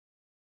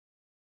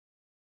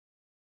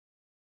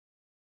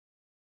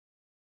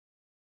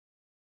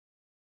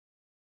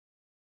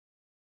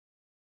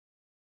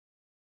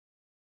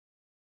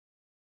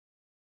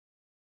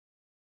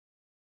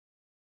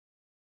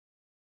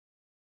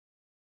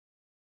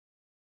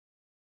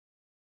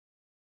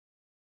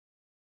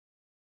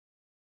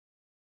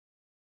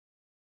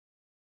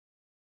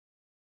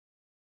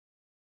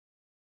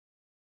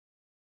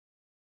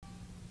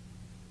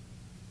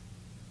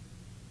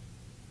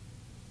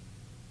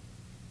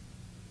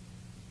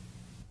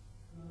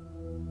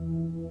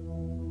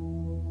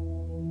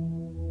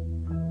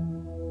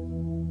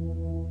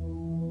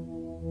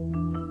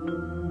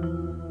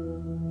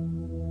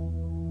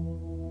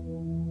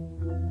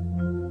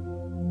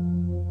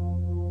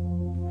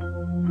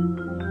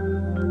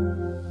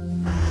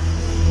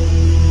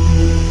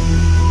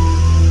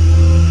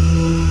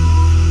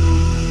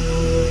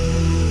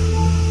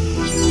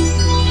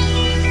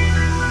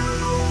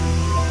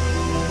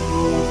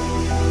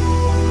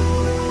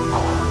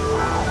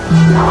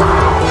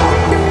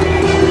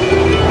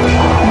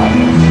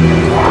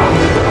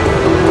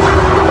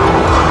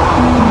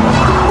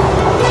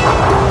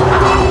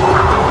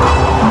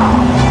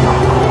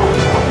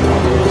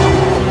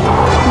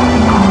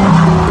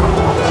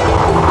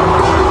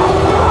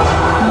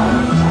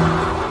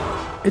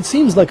It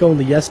seems like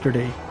only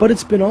yesterday, but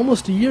it's been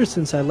almost a year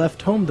since I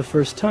left home the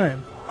first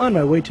time, on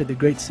my way to the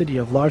great city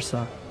of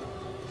Larsa.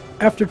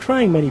 After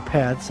trying many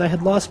paths, I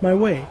had lost my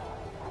way.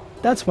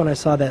 That's when I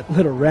saw that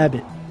little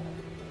rabbit.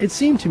 It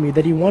seemed to me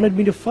that he wanted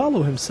me to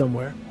follow him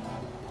somewhere.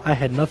 I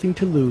had nothing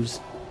to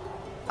lose.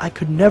 I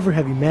could never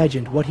have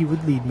imagined what he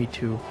would lead me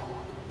to.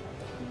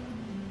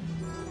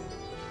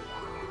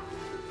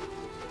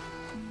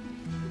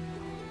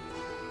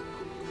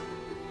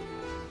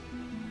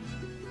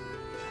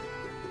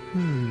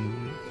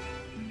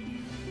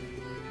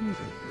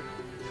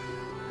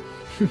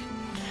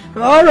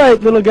 All right,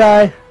 little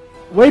guy.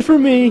 Wait for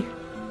me.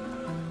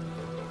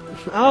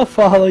 I'll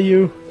follow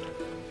you.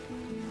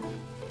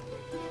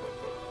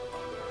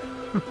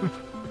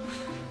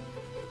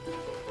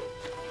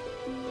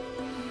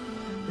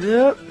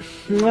 Yep,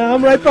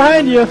 I'm right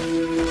behind you.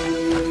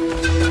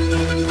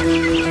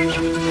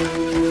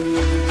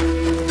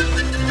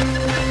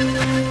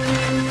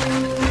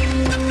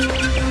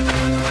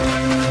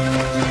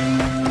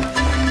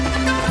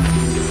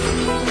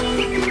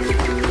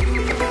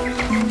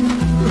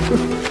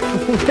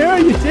 Where are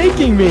you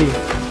taking me?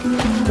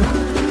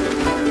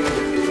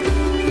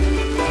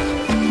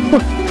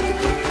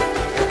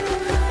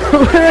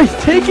 Where are you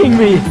taking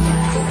me?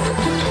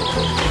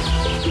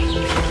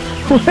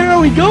 Where are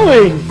we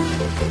going?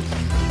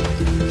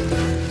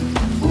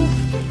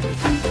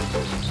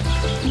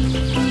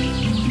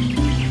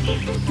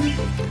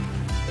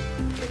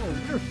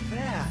 Oh, you're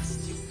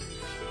fast.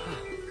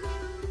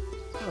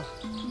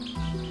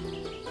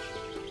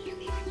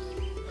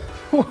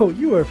 Whoa,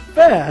 you are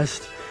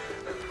fast.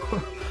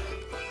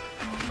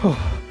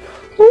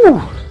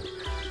 Ooh.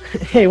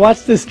 Hey,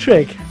 watch this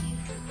trick.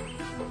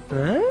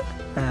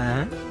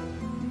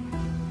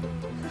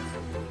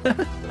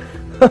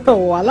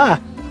 Voila!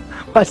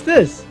 Watch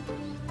this.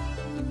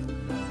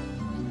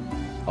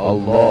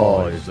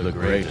 Allah is the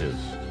greatest.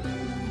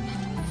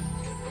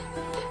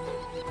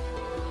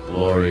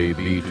 Glory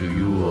be to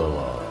you,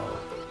 Allah.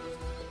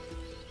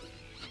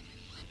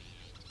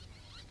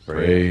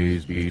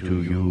 Praise be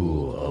to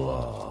you,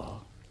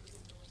 Allah.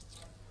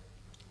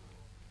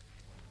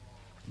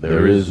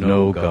 There is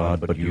no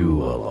God but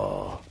you,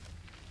 Allah.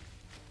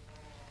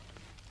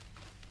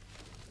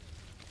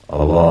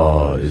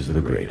 Allah is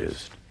the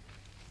greatest.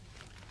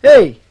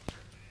 Hey!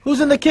 Who's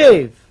in the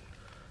cave?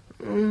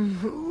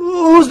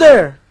 Who's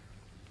there?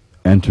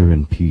 Enter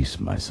in peace,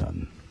 my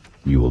son.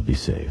 You will be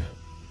safe.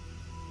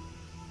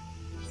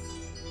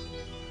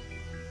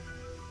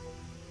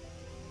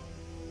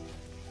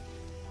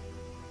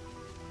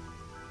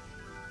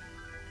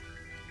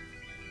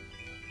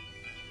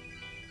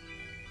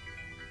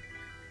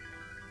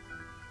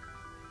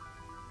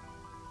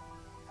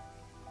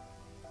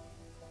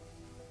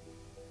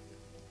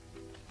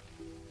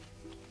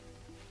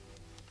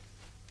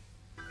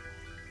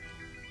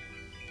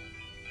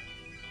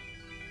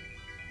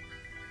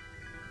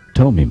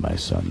 Tell me, my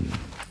son,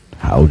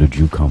 how did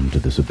you come to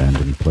this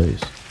abandoned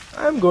place?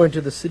 I'm going to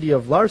the city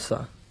of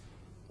Larsa.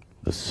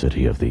 The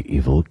city of the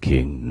evil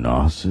King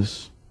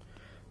Narsis?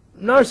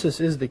 Narsis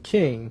is the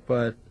king,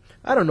 but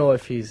I don't know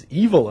if he's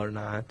evil or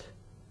not.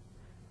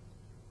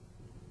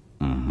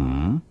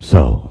 Mm-hmm.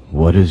 So,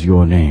 what is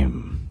your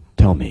name?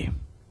 Tell me.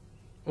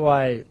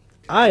 Why,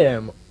 I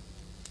am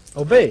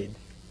Obaid.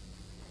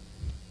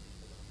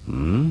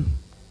 Hmm?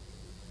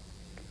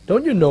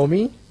 Don't you know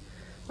me?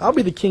 I'll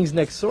be the king's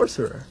next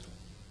sorcerer.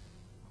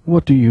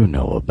 What do you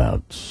know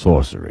about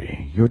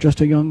sorcery? You're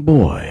just a young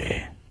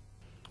boy.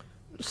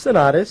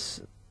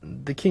 Cinatas,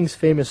 the king's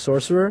famous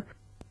sorcerer,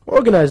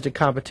 organized a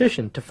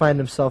competition to find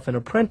himself an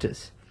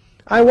apprentice.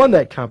 I won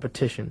that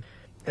competition,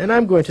 and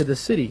I'm going to the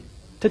city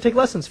to take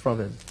lessons from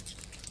him.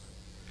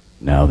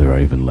 Now there are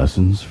even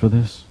lessons for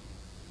this?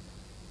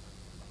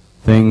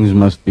 Things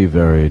must be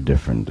very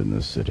different in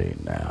the city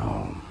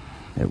now.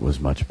 It was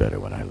much better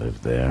when I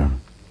lived there,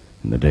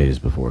 in the days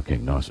before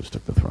King Narsis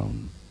took the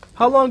throne.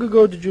 How long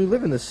ago did you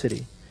live in the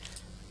city?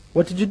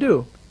 What did you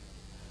do?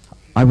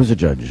 I was a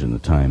judge in the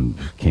time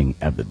of King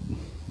Obaid,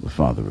 the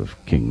father of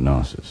King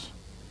Narsis.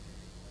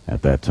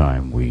 At that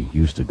time, we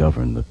used to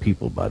govern the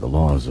people by the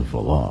laws of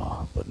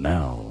Allah, but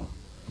now...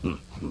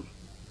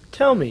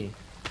 Tell me,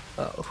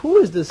 who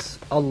is this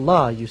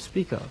Allah you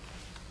speak of?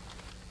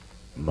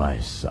 My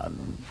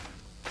son,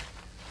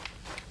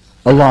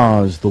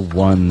 Allah is the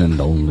one and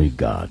only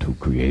God who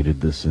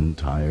created this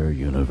entire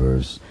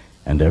universe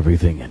and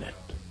everything in it.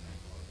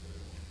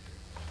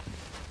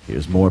 He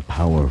is more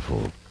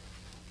powerful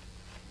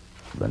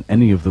than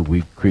any of the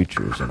weak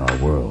creatures in our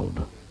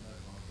world.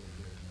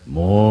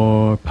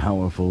 More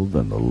powerful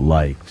than the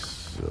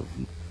likes of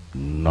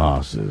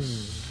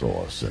Narsis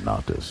or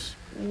Cinatas.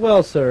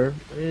 Well, sir,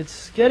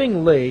 it's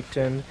getting late,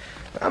 and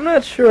I'm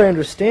not sure I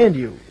understand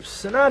you.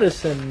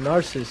 Cinatas and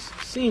Narsis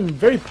seem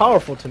very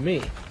powerful to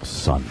me.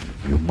 Son,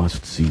 you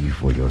must see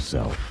for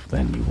yourself,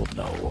 then you will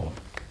know.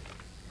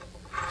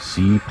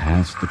 See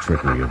past the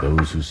trickery of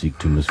those who seek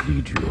to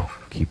mislead you.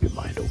 Keep your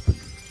mind open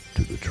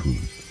to the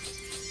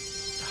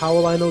truth. How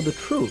will I know the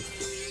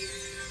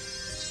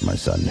truth? My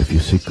son, if you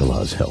seek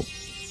Allah's help,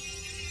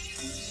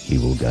 He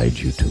will guide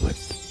you to it.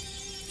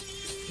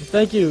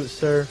 Thank you,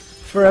 sir,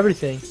 for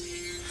everything.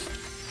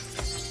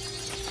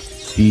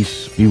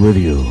 Peace be with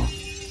you.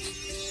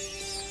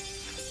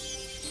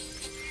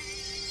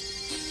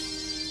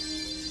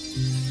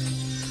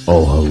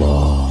 O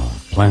Allah,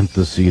 plant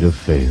the seed of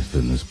faith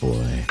in this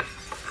boy.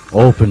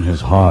 Open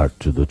his heart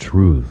to the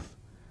truth.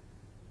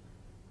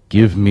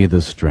 Give me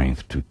the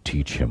strength to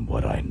teach him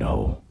what I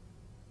know.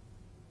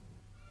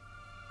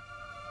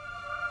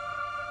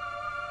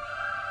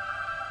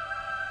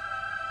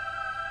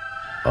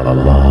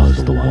 Allah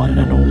is the one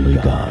and only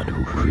God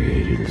who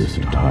created this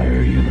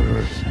entire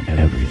universe and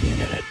everything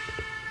in it.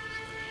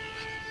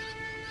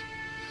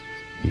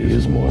 He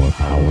is more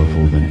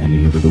powerful than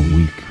any of the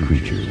weak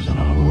creatures in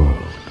our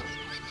world.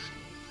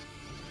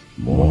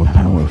 More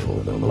powerful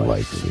than the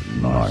likes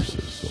of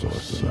Narsis or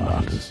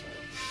Cinatas.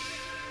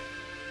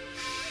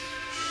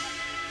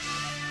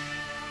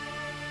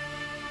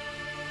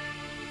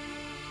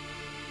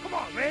 Come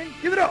on, man,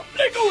 give it up.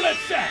 Let go of that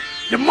sack!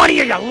 The money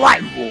of your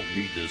life. You won't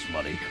need this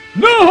money.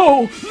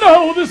 No!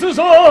 No, this is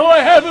all I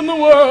have in the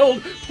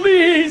world!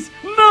 Please,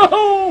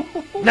 no!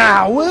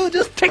 Now, we'll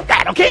just take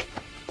that, okay?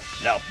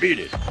 Now beat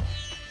it.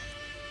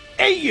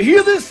 Hey, you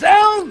hear this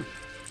sound?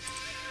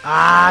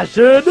 I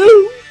sure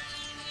do.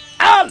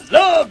 I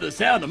love the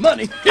sound of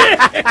money. Hey.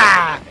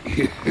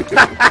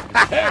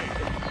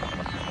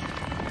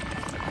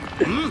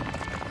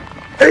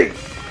 Hey,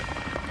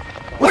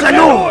 what's that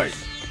noise?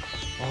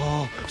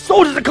 Oh,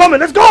 soldiers are coming.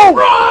 Let's go.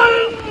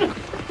 Run!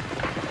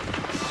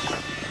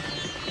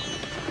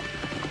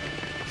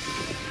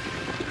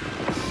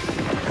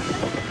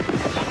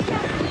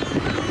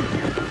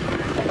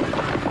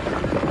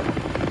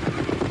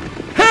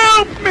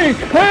 Help me!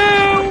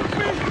 Help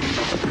me!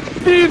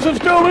 Thieves have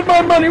stolen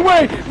my money!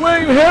 Wait!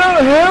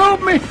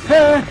 Help me!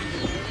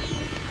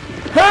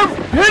 Have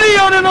pity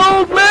on an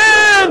old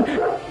man!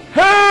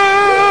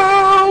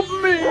 Help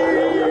me!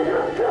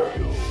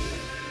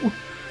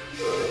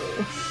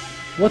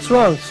 What's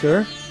wrong,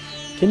 sir?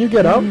 Can you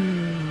get up?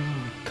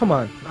 Come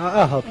on,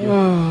 I'll help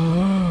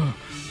you.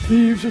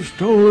 Thieves have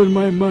stolen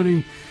my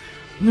money.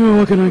 No,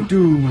 what can I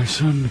do, my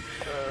son?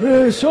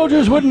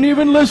 Soldiers wouldn't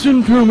even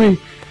listen to me.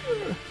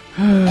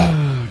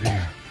 Oh,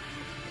 dear.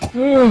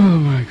 Oh,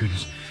 my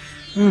goodness.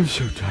 I'm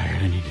so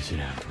tired. I need to sit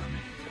down for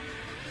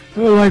a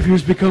minute. Life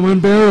here's become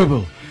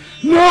unbearable.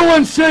 No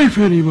one's safe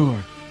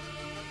anymore.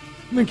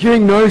 The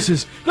King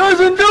Narsis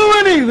doesn't do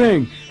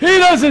anything. He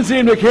doesn't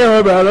seem to care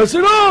about us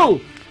at all.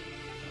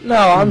 No,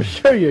 I'm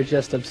sure you're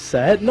just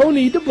upset. No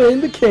need to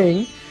blame the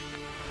king.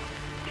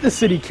 The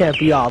city can't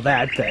be all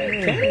that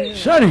bad, can it?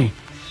 Sonny,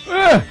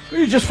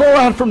 you just fall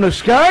out from the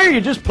sky. You're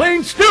just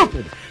plain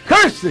stupid.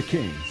 Curse the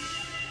king.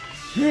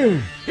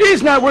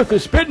 He's not worth the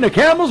spit in a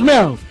camel's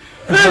mouth.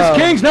 This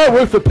king's not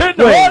worth the pit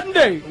in a rotten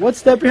day.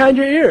 What's that behind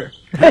your ear?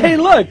 Hey,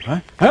 look!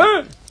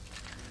 Huh?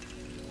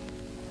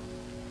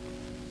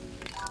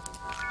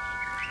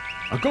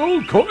 A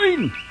gold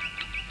coin?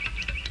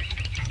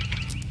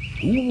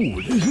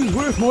 Ooh, this is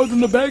worth more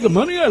than the bag of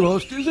money I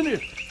lost, isn't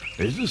it?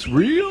 Is this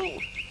real?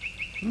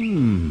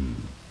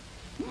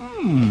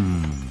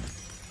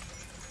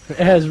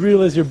 As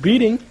real as your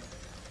beating.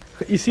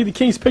 You see the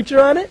king's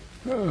picture on it?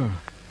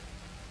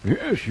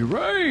 Yes, you're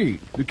right.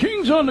 The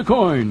king's on the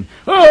coin.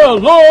 Oh,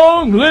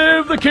 long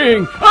live the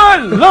king! I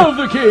love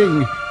the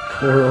king!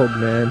 Poor old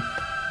man.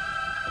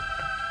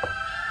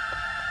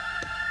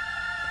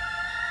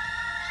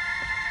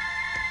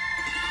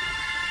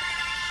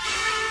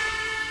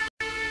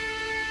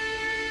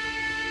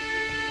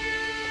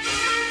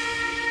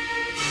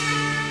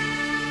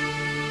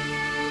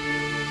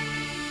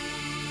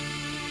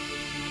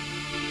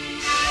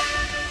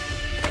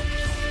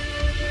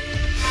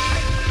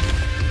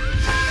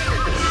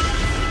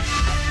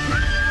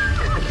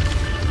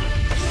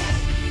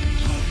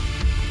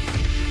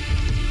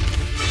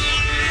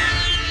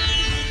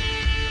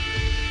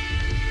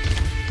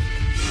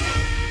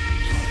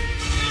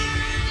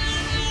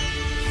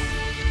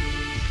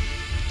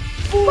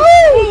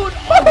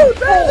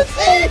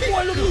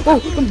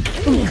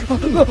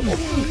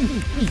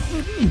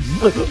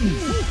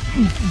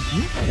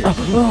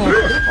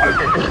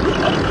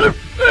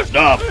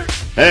 Stop!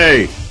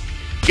 Hey!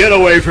 Get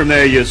away from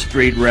there, you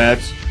street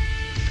rats!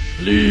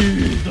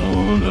 Please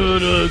don't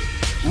hurt us.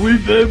 We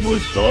beg, we're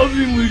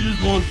starving, we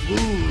just want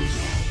food.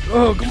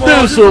 Oh, come on.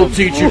 This'll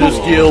teach you to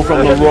steal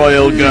from the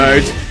royal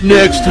guards.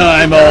 Next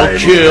time I'll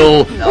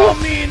kill.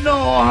 Don't mean no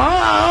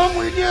harm.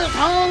 We're just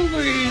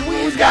hungry.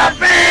 We got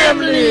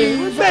family.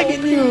 We're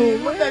begging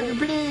you. We're begging,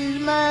 please,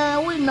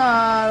 man. We're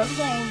not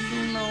gonna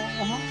do no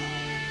harm.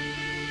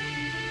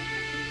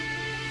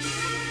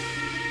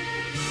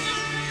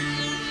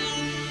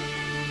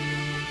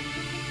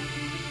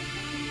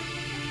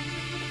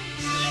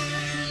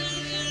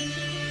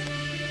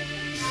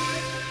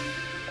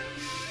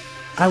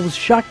 I was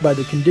shocked by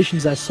the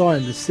conditions I saw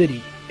in the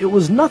city. It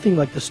was nothing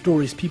like the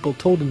stories people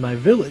told in my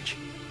village.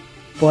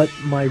 But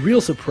my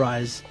real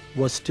surprise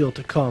was still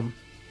to come.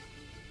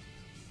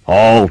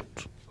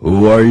 Halt!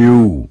 Who are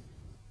you?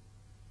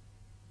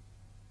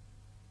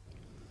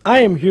 I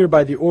am here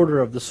by the order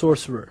of the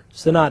sorcerer,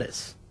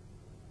 Cinatas.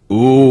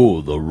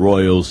 Ooh, the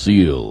royal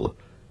seal.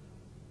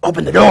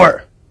 Open the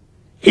door.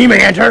 He may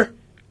enter.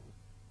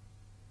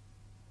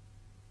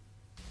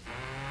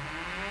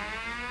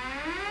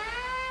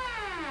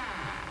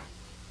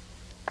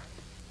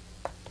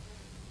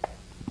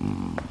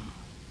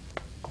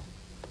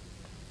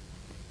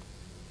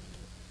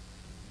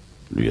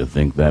 Do you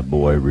think that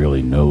boy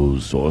really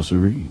knows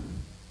sorcery?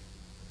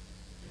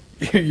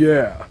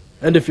 Yeah,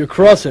 and if you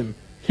cross him,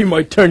 he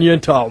might turn you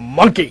into a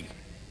monkey.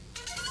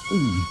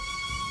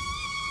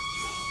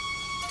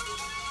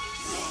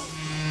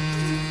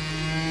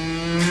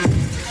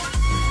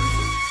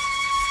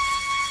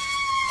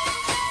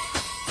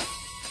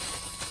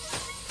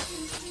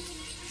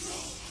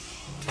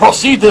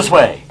 Proceed this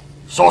way.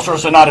 Sorcerer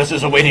Cinatas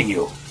is awaiting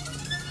you.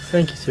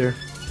 Thank you, sir.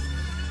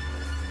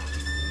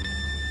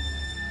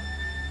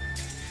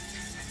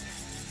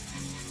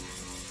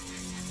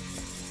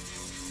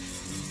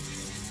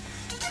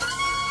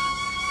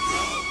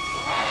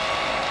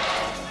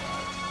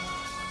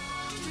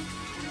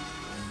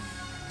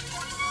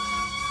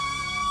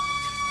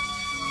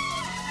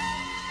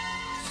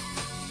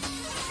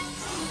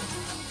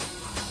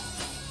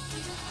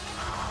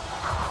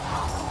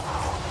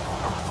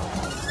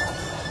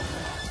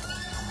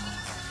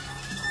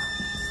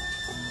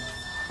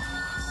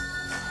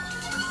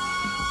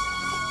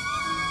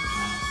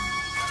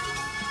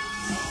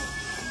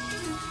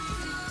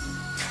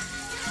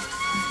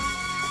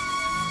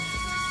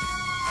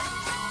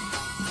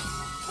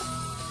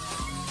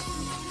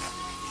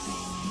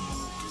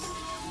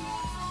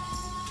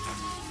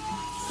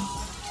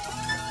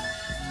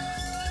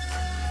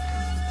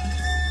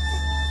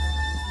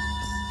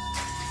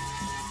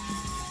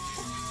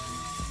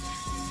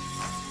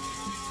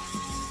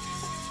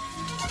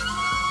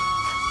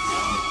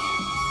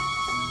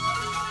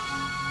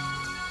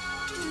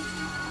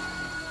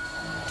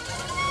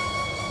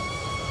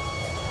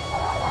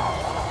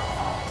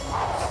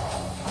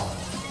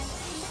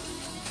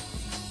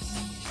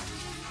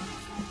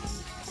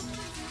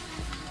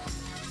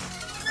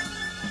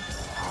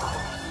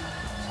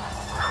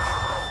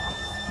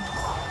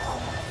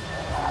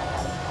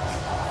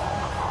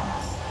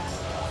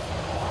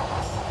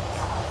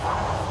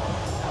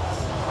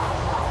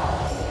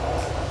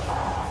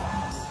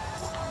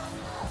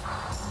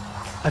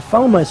 I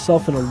found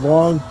myself in a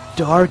long,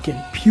 dark, and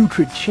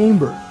putrid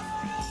chamber.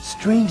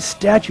 Strange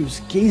statues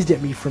gazed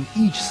at me from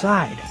each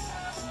side.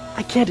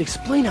 I can't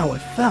explain how I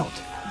felt.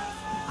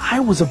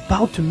 I was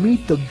about to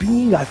meet the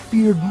being I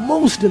feared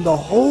most in the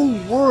whole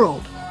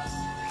world.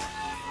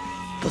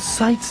 The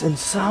sights and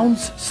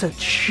sounds sent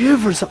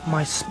shivers up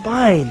my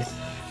spine.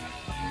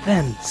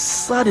 Then,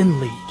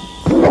 suddenly...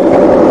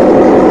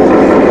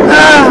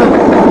 Ah!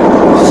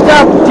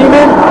 Stop,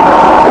 demon!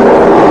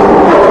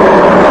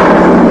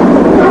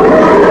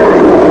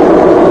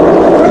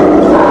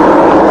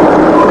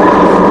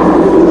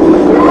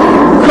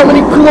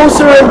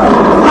 Closer,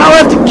 I'll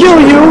have to kill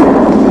you!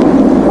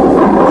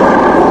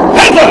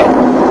 Enter!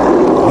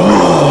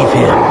 Leave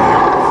him.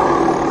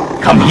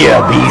 Come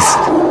here, beast.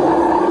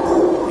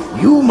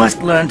 You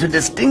must learn to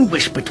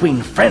distinguish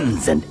between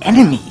friends and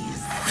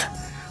enemies,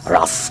 or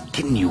I'll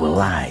skin you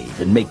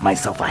alive and make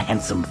myself a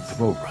handsome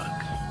throw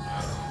rug.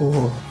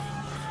 Oh.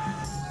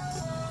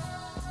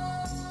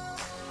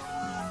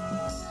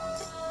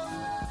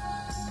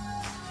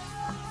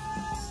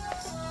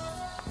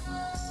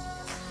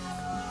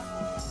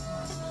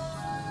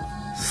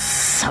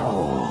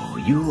 So,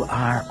 you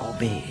are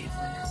Obaid.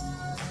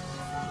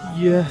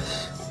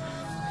 Yes,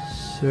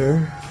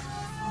 sir.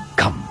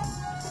 Come,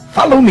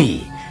 follow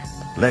me.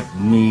 Let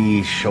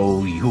me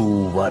show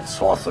you what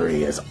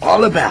sorcery is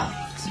all about.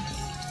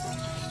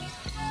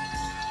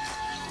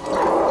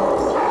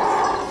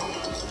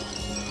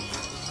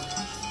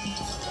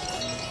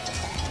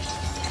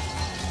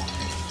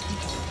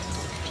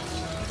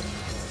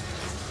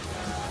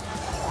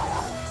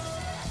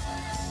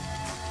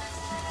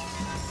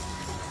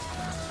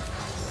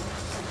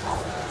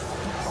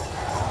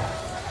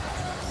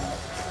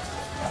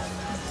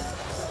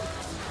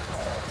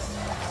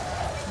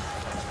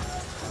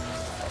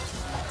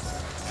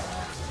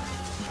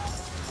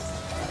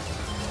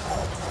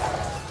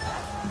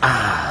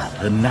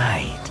 The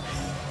night.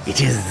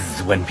 It is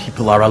when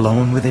people are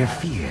alone with their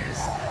fears.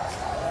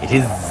 It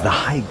is the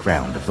high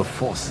ground of the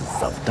forces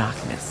of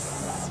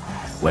darkness.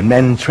 When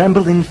men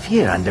tremble in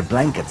fear under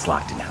blankets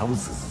locked in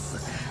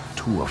houses,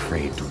 too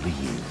afraid to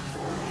leave.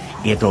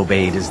 It,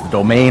 Obaid, is the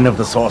domain of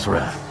the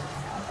sorcerer.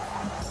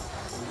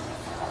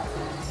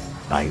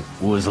 By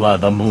Uzla,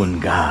 the moon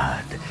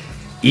god.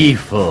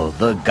 Ifil,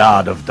 the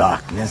god of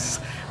darkness.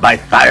 By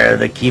Thyr,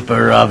 the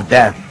keeper of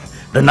death.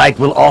 The night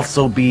will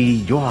also be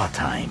your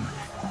time.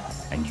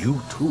 And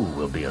you too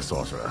will be a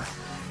sorcerer.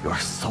 Your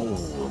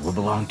soul will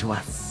belong to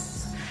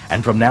us.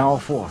 And from now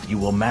forth you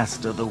will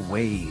master the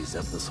ways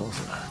of the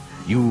sorcerer.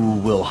 You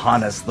will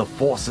harness the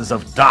forces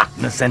of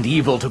darkness and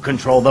evil to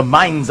control the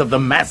minds of the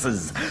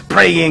masses,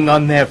 preying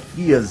on their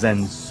fears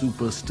and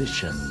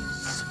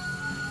superstitions.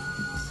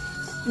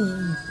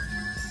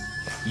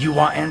 You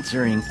are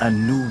entering a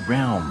new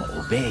realm,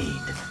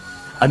 Obaid.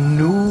 A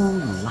new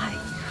life.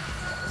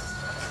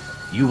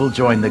 You will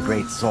join the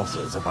great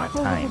sorcerers of our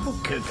time,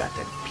 Kurgat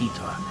and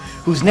Peter,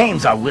 whose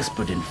names are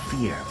whispered in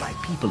fear by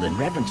people in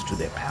reverence to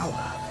their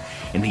power.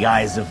 In the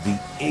eyes of the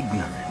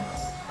ignorant,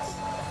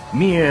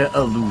 mere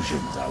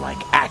illusions are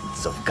like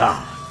acts of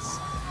gods.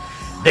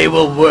 They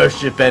will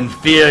worship and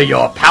fear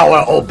your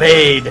power,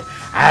 Obaid,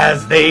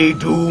 as they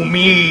do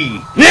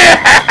me.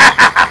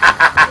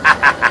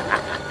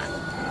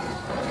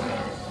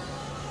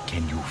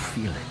 Can you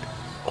feel it,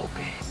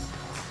 Obaid?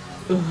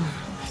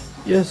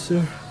 Yes,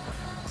 sir.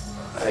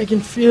 I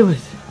can feel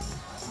it.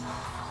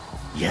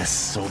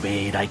 Yes,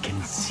 Obaid, I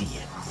can see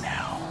it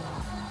now.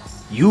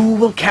 You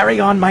will carry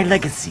on my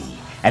legacy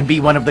and be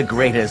one of the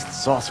greatest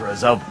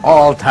sorcerers of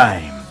all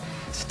time.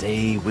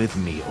 Stay with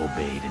me,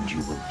 Obaid, and you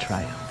will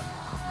triumph.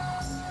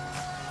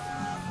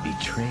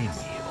 Betray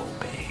me,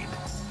 Obaid,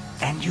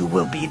 and you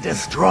will be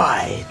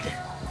destroyed.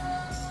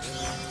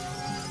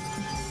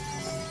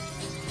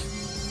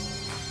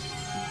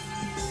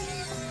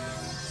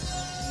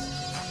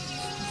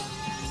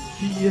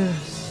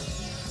 Yes,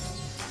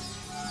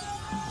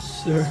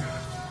 sir.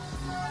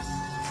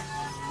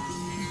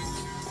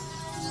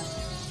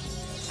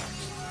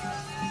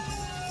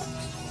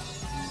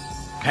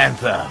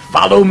 Panther,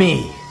 follow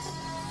me.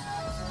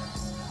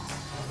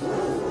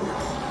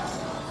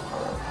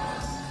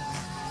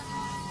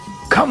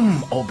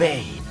 Come,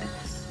 Obaid.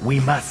 We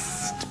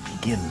must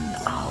begin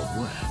our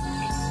work.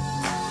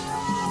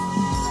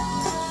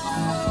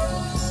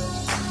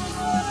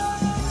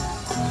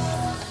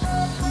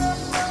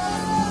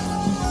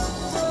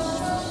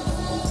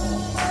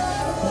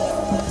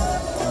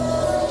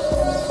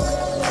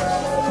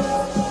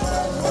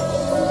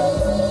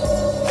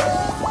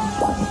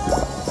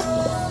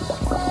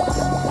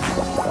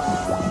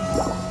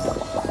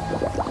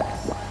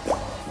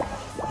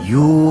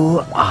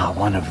 You are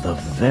one of the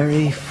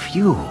very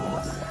few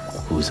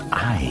whose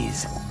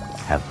eyes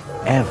have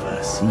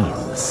ever seen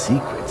the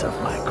secrets of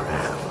my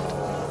craft.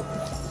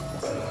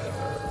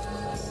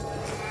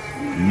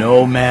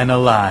 No man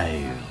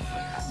alive,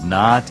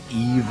 not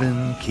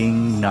even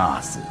King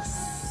Narsis,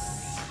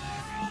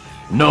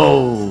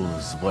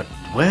 knows what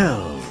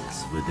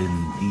dwells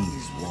within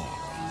these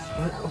walls.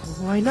 But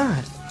why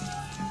not?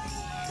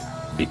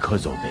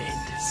 Because,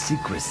 Obaid,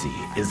 secrecy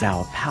is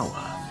our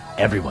power.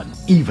 Everyone,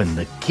 even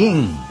the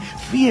king,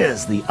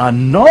 fears the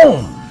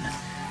unknown.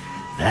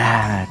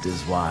 That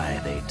is why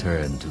they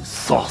turn to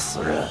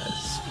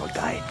sorcerers for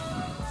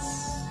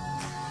guidance.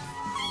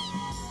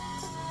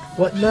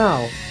 What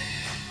now?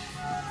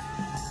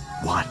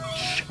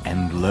 Watch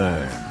and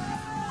learn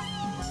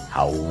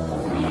how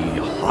we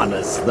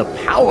harness the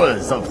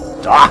powers of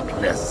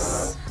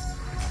darkness.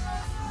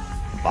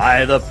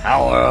 By the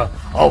power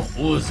of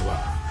Uzla,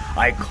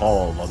 I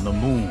call on the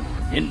moon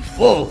in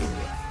full.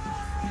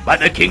 By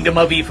the kingdom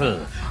of evil,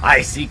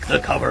 I seek the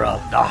cover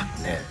of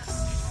darkness.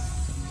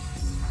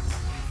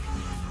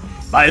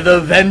 By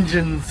the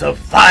vengeance of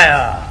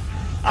fire,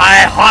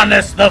 I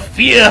harness the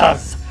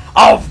fears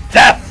of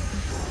death.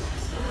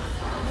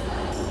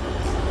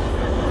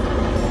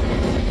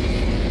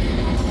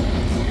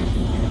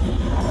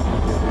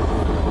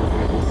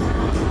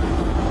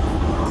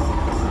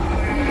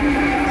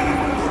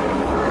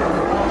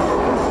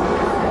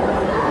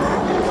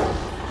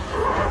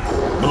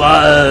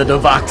 Blood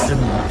of oxen,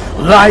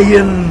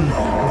 lion,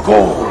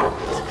 gold,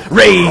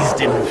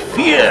 raised in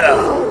fear,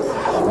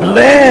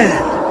 bled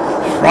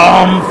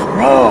from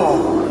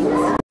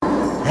thrones.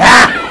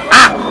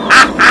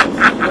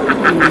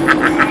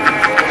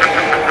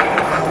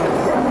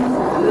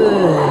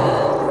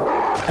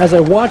 As I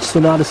watched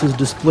Cinatas'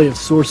 display of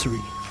sorcery,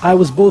 I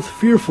was both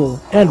fearful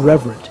and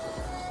reverent,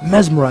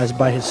 mesmerized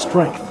by his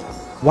strength.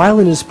 While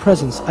in his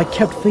presence, I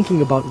kept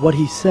thinking about what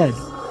he said.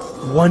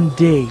 One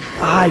day,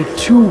 I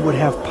too would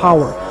have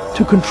power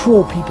to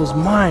control people's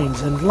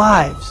minds and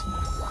lives.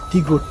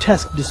 The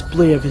grotesque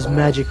display of his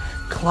magic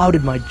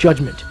clouded my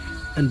judgment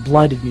and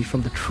blinded me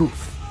from the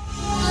truth.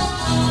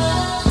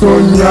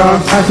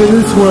 Dunya, after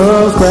this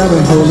world's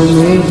grabbing hold of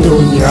me.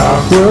 Dunya,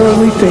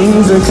 worldly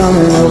things are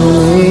coming over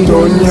me.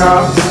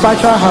 Dunya, if I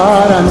try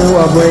hard, I know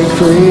I'll break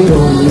free.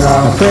 Dunya,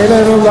 I pray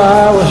that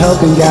Allah will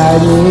help and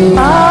guide me.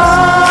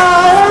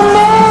 I am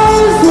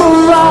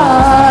mesmerized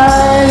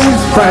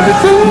by the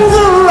things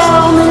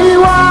around me.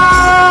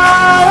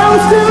 Why I'm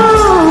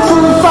still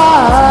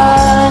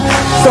confined.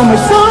 So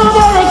much so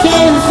that I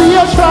can't see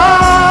or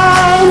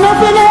try.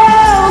 Nothing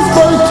else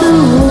but to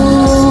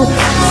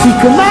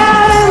seek a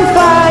man.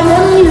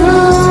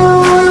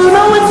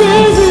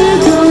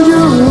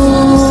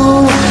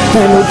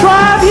 And it'll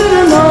drive you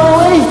to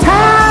know if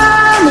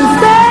time and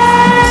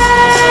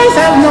space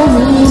have no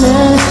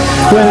meaning.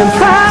 When I'm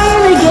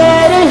trying to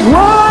get it,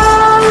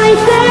 worldly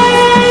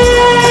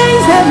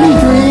things have me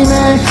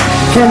dreaming.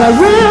 And I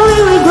really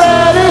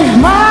regret it,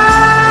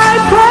 my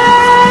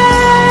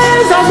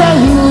plans are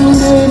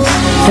diluted.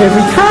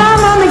 Every time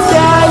I'm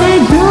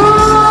excited, do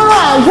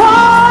I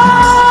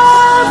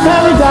want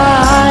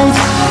paradise?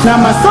 Now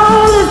my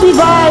soul is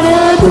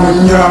divided.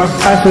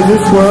 After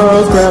this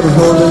world's grabbing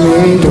hold of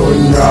me,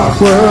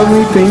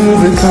 worldly things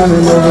are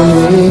coming over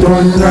me.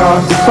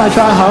 If I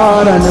try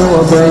hard, I know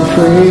I'll break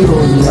free.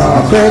 I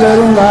pray that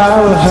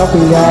Allah will help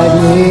and guide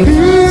me.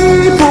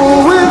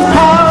 People with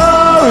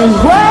power and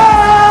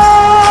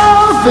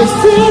wealth, they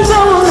seem so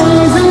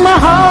amazing. My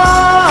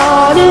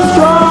heart is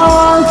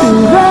drawn to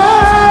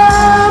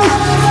them.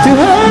 To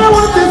hear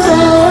what they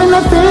say when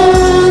I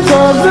think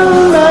of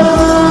them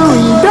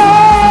every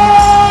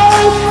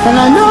day. And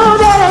I know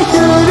that I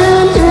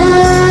shouldn't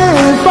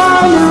if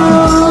I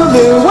knew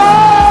their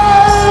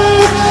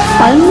way.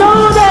 I know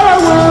that I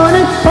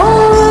wouldn't,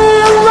 only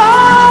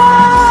Allah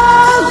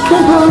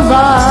can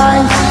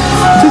provide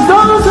to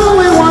those who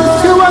we want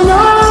to. I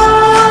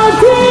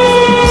know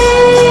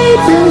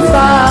deep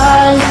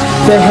inside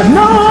they have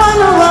no one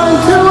to run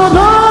to,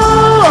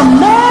 although I'm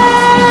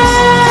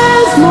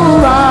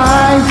mesmerized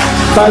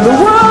by the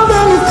world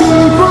and its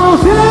people.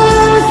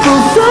 This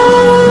will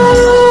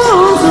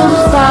soon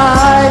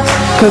subside,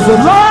 'cause the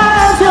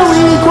lives are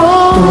equal.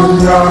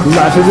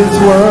 Life of this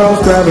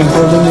world's grabbing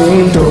hold of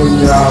me.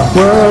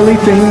 Worldly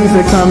things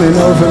are coming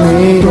over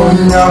me.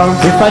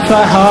 If I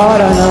try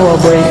hard, I know I'll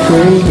break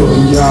free.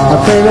 I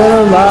pray that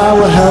Allah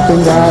will help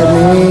and guide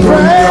me. I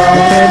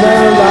pray that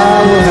Allah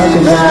will help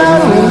and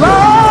guide me. I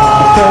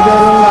pray that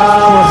Allah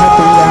will help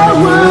and guide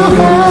me.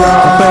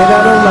 I pray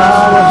that Allah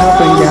will help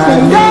and guide me.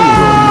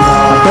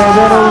 I pray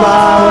that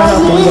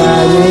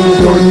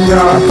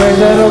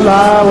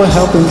Allah will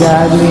help and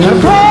guide me. I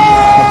pray that Allah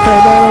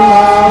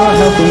will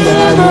help and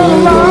guide me.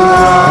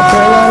 I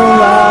pray that Allah will help and guide me. I pray that Allah will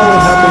help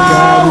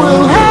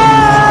and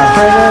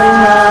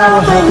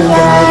guide me. I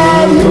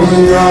pray that Allah will help and guide me.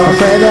 I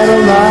pray that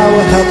Allah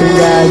will help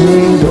and guide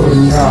me.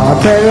 I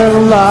pray that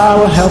Allah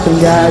will help and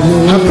guide me.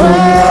 I pray that Allah will help and guide me. I pray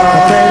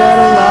that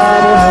Allah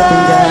will help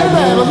and guide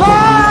me.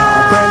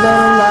 I pray that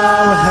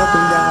Allah will help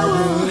and guide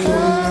me.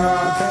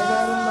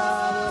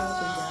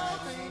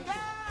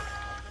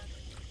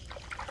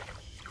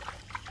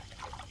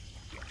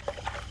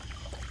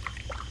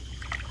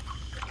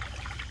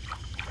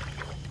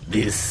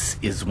 This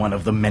is one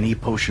of the many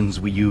potions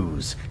we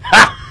use.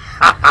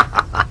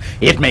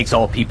 It makes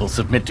all people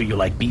submit to you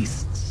like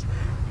beasts.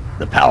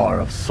 The power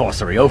of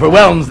sorcery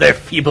overwhelms their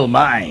feeble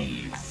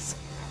minds.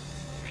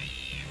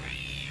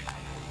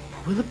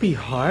 Will it be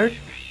hard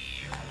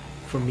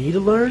for me to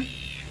learn?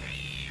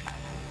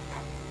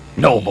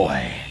 No,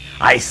 boy.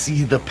 I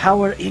see the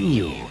power in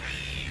you.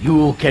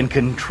 You can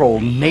control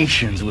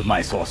nations with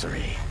my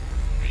sorcery.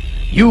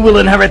 You will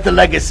inherit the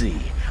legacy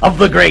of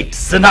the great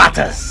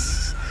Cinatas.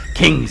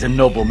 Kings and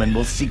noblemen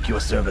will seek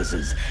your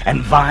services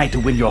and vie to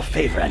win your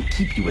favor and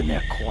keep you in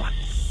their courts.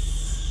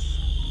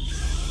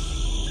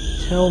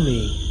 Tell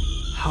me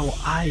how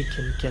I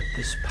can get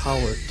this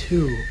power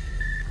too.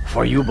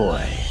 For you,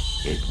 boy,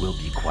 it will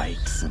be quite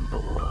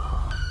simple.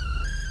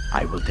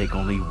 I will take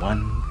only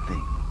one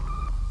thing.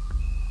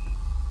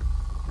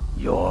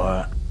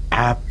 Your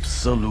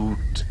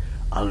absolute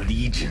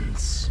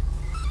allegiance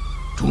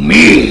to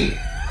me.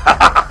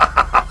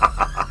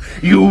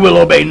 You will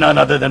obey none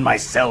other than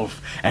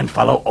myself and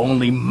follow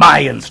only my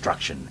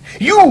instruction.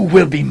 You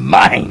will be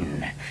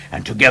mine,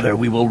 and together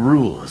we will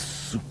rule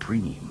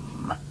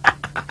supreme.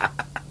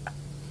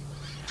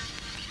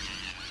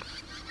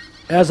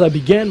 As I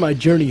began my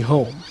journey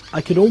home,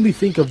 I could only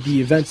think of the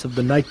events of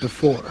the night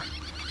before.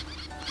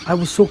 I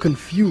was so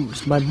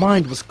confused, my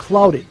mind was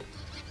clouded.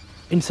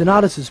 In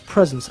Cinatas'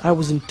 presence, I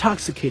was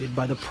intoxicated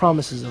by the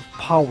promises of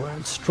power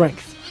and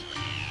strength.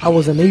 I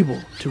was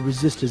unable to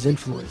resist his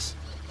influence.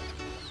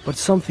 But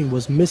something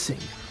was missing.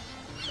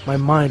 My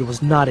mind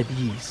was not at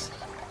ease.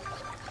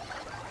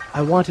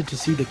 I wanted to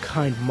see the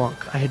kind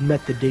monk I had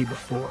met the day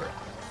before.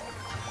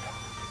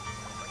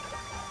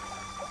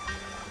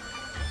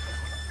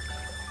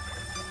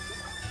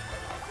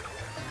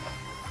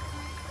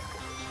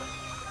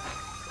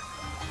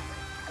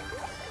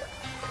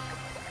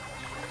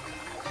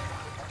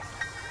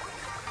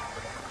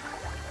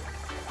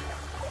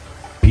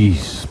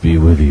 Peace be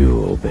with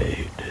you,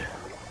 Obaid.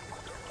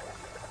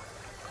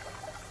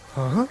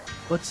 Huh?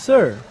 But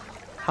sir,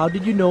 how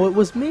did you know it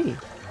was me?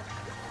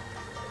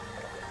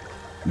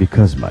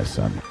 Because, my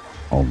son,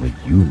 only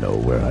you know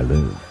where I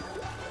live.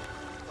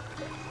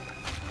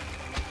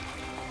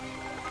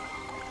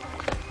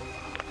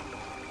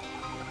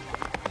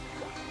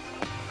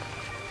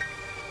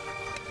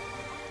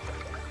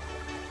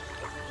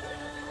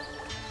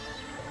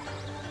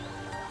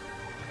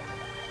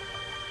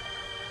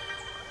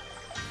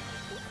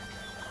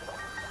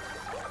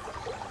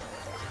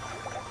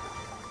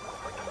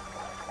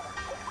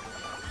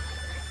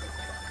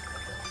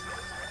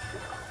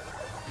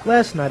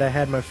 Last night I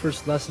had my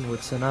first lesson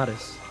with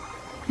Cinatas.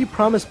 He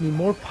promised me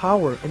more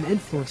power and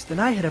influence than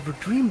I had ever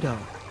dreamed of.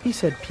 He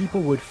said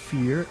people would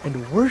fear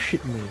and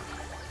worship me.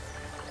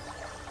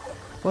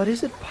 But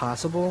is it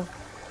possible?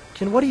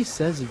 Can what he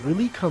says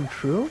really come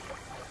true?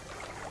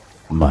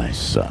 My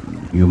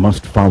son, you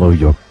must follow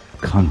your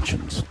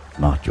conscience,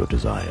 not your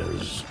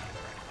desires.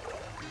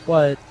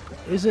 What,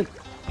 isn't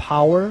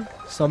power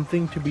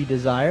something to be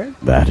desired?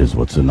 That is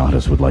what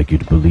Cinatas would like you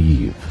to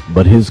believe.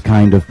 But his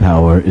kind of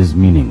power is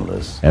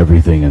meaningless.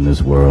 Everything in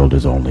this world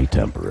is only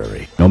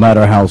temporary. No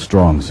matter how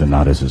strong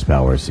Cinatas'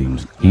 power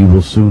seems, he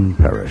will soon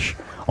perish.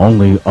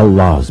 Only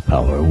Allah's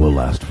power will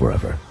last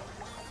forever.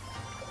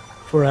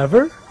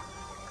 Forever?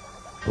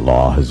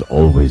 Allah has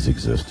always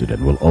existed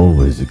and will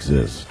always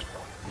exist.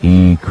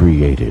 He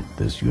created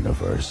this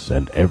universe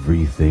and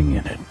everything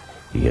in it.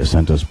 He has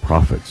sent us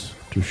prophets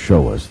to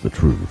show us the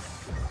truth.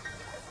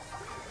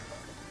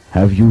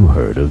 Have you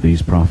heard of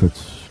these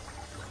prophets?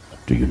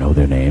 Do you know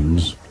their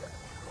names?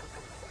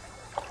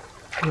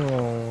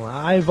 No,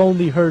 I've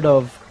only heard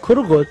of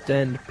Kurgut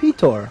and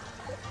Pitor.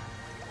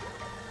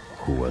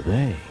 Who are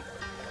they?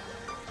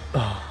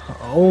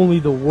 Only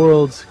the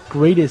world's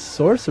greatest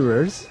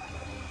sorcerers.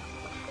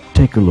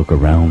 Take a look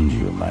around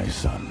you, my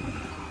son.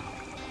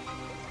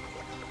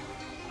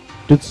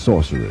 Did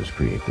sorcerers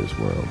create this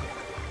world?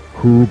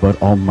 Who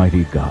but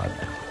Almighty God,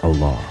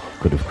 Allah,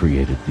 could have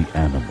created the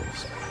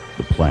animals,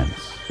 the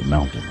plants, the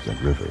mountains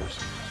and rivers,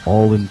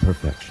 all in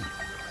perfection,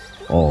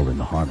 all in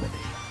harmony?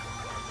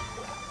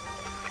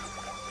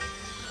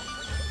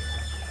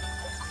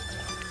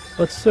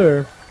 But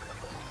sir,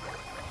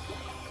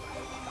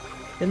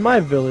 in my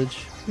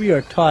village, we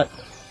are taught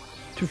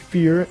to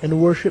fear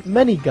and worship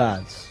many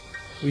gods.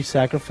 We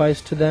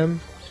sacrifice to them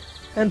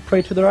and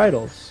pray to their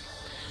idols.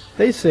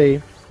 They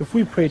say, if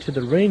we pray to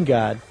the rain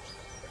god,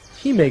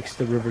 he makes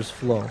the rivers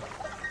flow.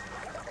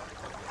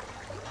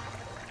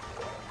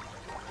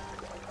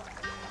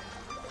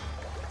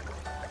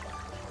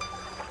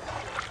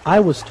 I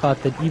was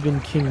taught that even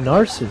King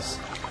Narsis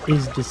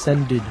is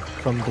descended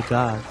from the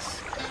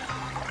gods.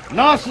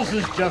 Narsis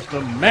is just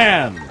a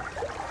man,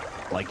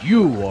 like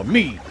you or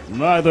me.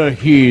 Neither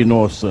he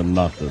nor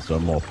Cinatas are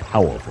more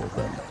powerful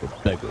than the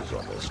beggars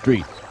on the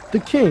street.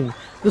 The king,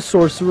 the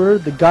sorcerer,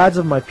 the gods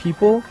of my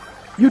people,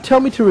 you tell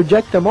me to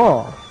reject them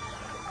all.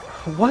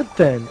 What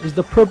then is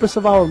the purpose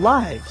of our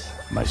lives?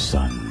 My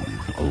son,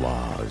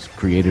 Allah has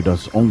created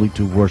us only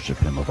to worship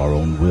him of our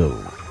own will.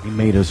 He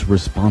made us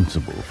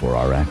responsible for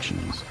our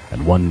actions,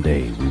 and one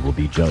day we will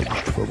be judged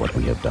for what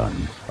we have done.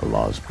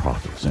 Allah's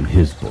prophets and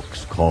his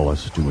books call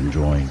us to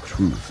enjoin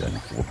truth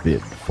and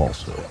forbid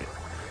falsehood.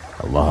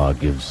 Allah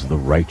gives the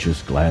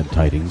righteous glad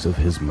tidings of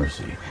his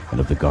mercy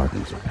and of the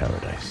gardens of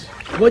paradise.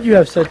 What you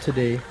have said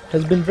today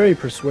has been very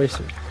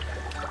persuasive.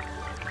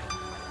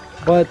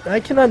 But I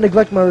cannot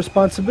neglect my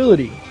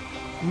responsibility.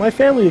 My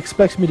family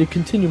expects me to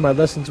continue my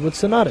lessons with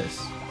Cinatas.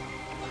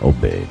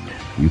 Obaid,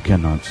 you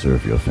cannot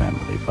serve your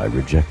family by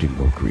rejecting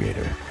your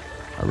Creator.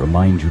 I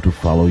remind you to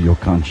follow your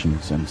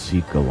conscience and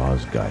seek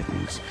Allah's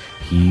guidance.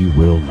 He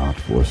will not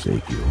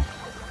forsake you.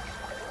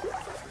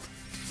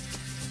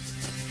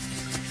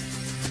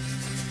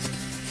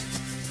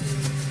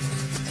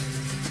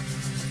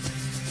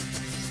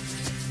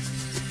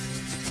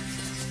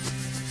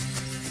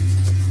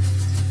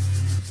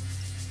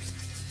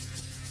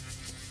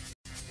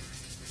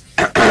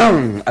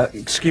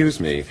 Excuse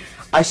me.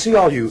 I see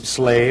all you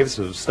slaves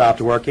have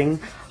stopped working.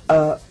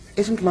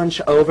 Isn't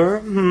lunch over?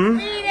 We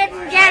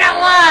didn't get a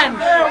lunch!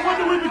 When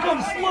do we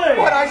become slaves?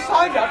 When I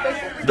signed up, they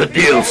said... The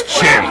deal's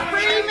changed.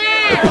 Free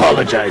man!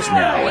 Apologize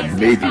now, and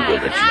maybe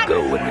we'll let you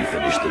go when we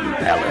finish the new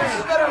palace.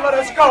 You better let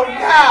us go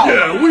now!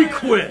 Yeah, we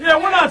quit. Yeah,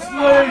 we're not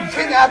slaves.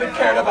 King Abbott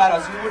cared about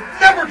us. He would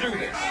never do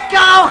this.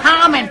 Go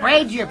home and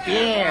braid your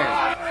beard!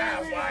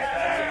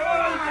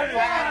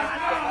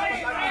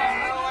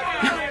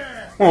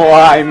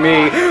 Why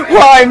me?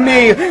 Why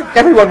me?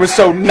 Everyone was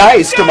so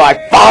nice to my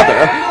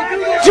father.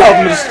 Tell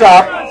them to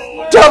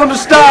stop. Tell them to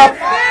stop.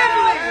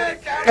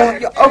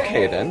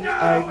 Okay then.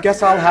 I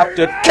guess I'll have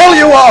to kill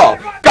you all.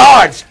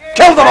 Guards,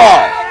 kill them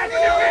all.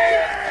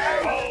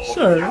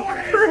 Sir,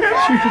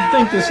 perhaps you should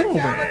think this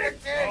over.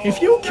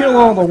 If you kill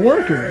all the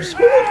workers,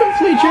 who will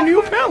complete your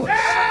new palace?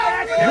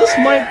 This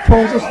might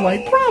pose a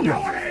slight problem.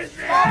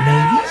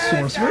 Maybe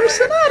Sorcerer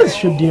Cinatas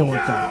should deal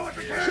with them.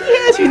 He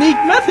has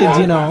unique methods,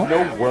 you know.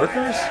 No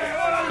workers?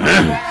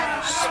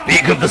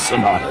 Speak of the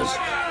Cinatas.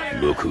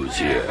 Look who's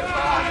here.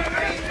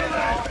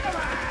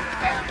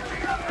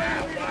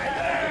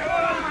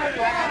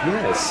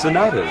 Yes,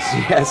 Cinatas,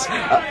 yes.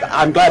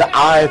 I'm glad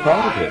I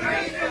thought of him.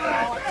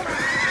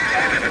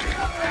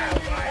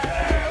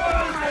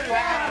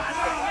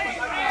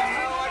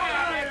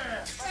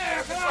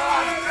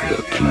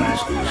 The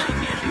king's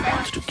losing it. He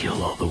wants to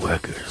kill all the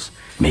workers.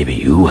 Maybe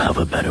you have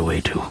a better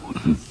way to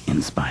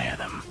inspire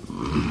them.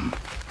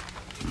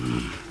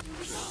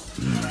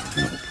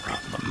 No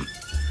problem.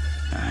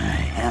 I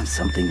have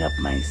something up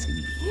my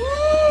sleeve.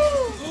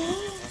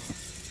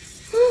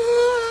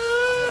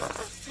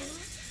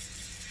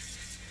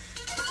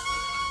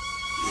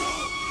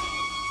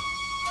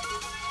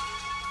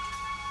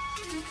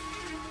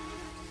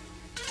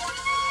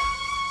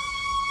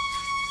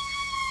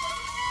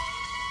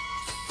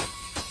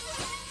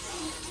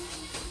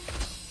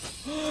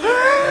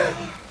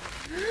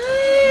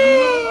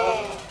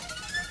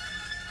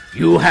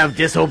 You have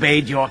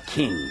disobeyed your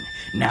king.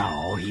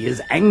 Now he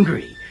is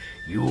angry.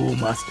 You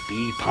must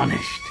be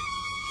punished.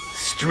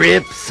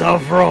 Strips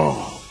of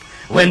roll.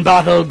 when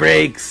battle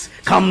breaks,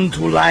 come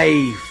to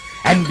life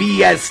and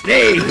be as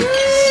snakes.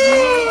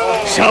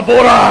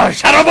 Shabora!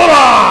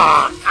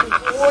 Sharabora!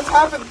 What's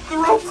happened? The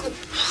ropes,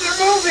 they're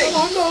moving.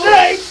 Oh, no.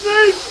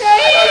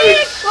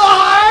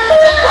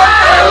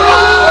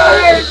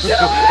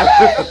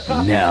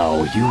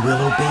 Now you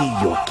will obey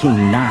your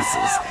King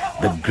Narsis,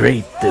 the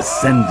great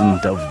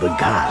descendant of the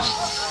gods.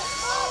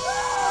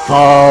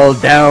 Fall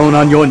down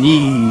on your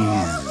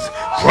knees,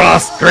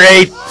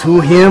 prostrate to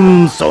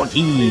him so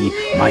he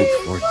might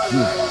forgive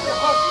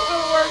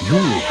you.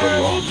 You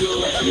belong to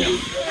him.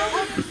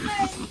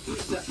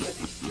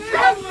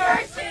 Have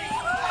mercy!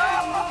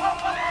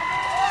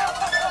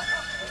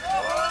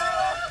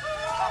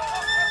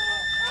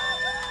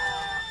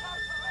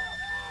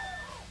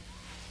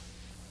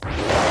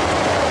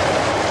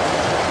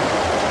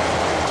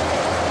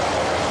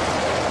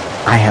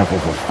 I have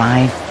over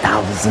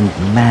 5,000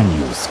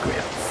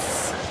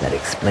 manuscripts that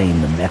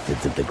explain the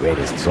methods of the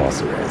greatest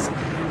sorcerers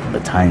from the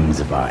times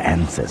of our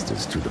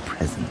ancestors to the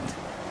present.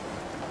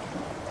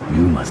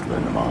 You must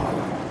learn them all.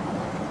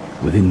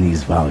 Within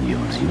these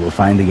volumes, you will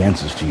find the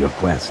answers to your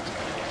quest,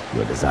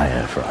 your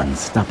desire for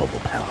unstoppable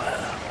power.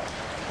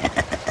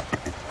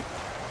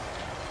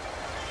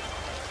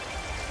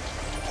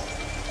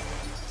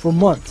 For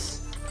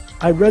months,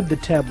 I read the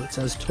tablets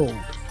as told.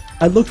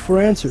 I looked for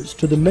answers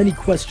to the many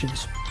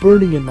questions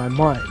burning in my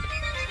mind.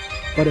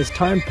 But as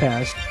time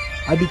passed,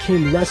 I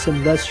became less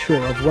and less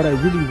sure of what I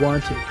really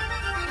wanted.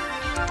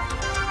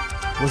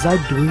 Was I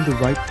doing the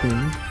right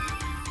thing?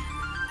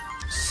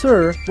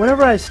 Sir,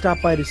 whenever I stop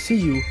by to see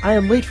you, I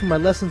am late for my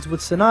lessons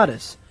with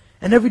Cinatas,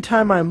 and every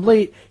time I am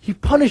late, he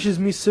punishes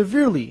me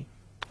severely.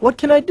 What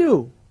can I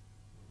do?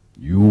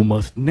 You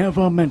must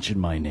never mention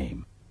my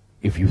name.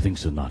 If you think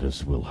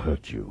Cinatas will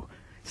hurt you,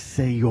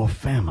 say your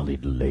family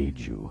delayed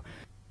you.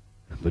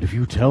 But if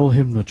you tell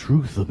him the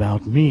truth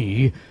about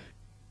me,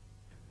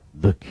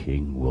 the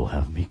king will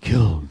have me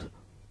killed.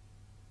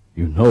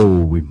 You know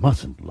we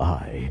mustn't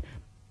lie,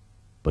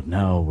 but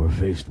now we're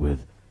faced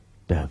with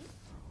death.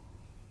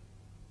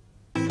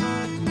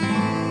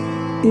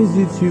 Is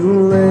it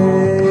too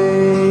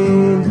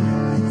late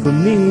for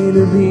me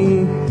to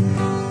be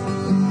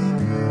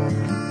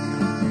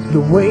the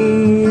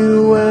way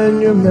you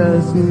and your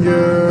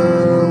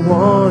messenger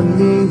want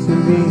me to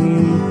be?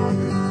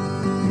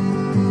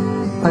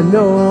 I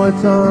know a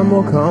time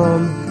will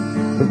come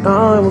when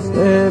I will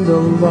stand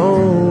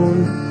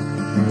alone,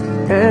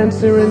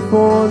 answering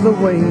for the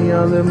way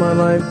I live my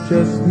life,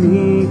 just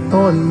me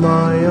on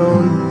my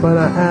own. But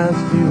I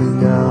ask you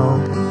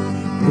now,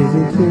 is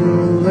it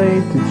too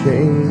late to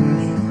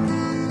change?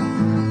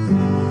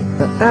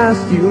 I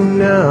ask you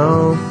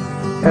now,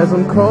 as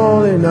I'm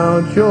calling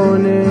out your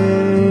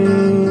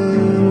name.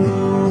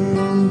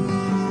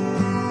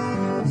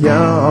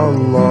 Ya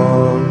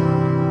Allah,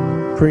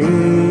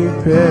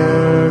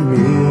 prepare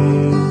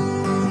me,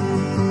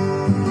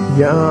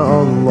 Ya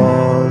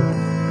Allah,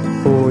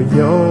 for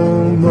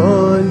Yawm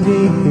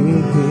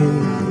al-Din.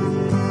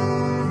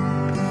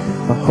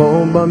 I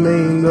hope I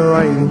made the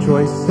right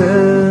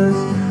choices,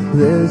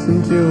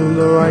 listen to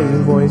the right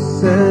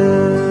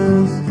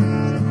voices,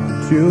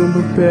 to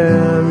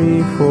prepare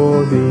me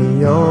for the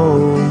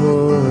Yawm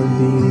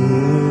al-Din.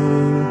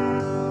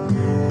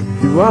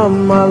 Throughout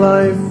my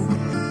life,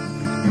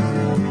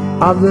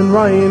 I've been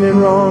right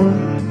and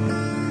wrong.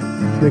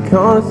 The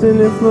constant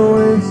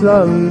influence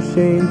of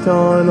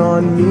Shaitan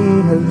on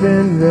me has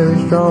been very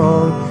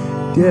strong.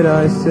 Did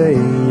I say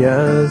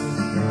yes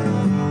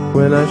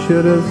when I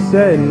should have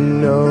said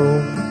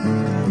no?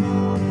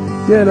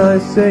 Did I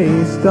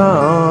say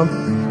stop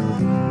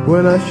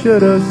when I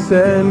should have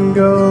said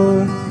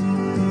go?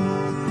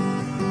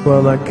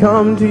 Well, I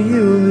come to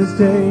you this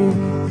day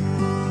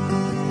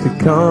to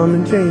come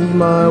and change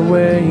my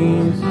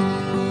ways,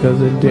 'cause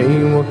a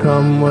day will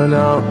come when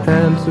I'll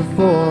answer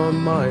for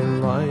my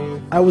life.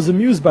 I was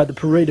amused by the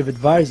parade of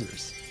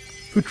advisors,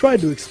 who tried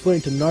to explain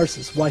to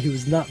Narsis why he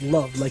was not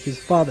loved like his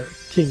father,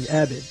 King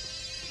Obaid.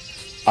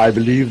 I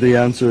believe the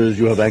answer is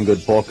you have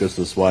angered Porcus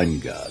the swine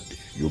god.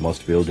 You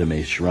must build him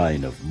a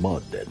shrine of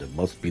mud, and it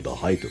must be the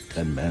height of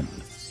 10 men.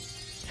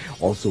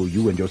 Also,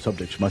 you and your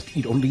subjects must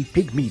eat only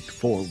pig meat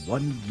for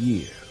 1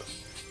 year.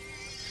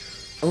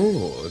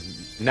 Oh,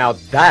 now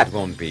that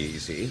won't be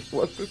easy.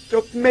 Well,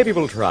 maybe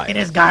we'll try. It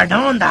is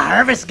Gardon, the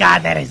harvest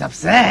god, that is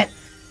upset.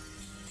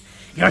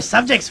 Your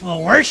subjects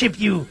will worship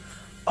you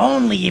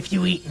only if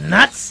you eat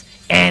nuts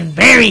and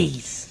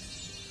berries.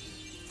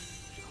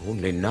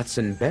 Only nuts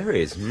and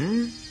berries,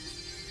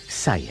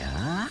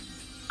 Sire,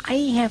 I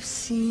have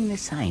seen a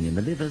sign in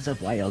the livers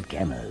of wild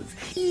camels.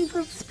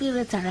 Evil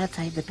spirits are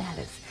outside the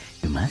palace.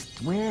 You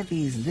must wear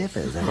these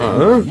livers around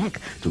your neck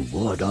to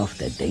ward off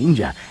the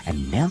danger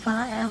and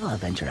never ever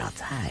venture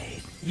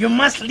outside. You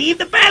must leave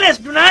the palace.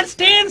 Do not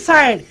stay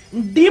inside.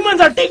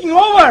 Demons are taking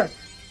over.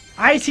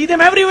 I see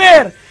them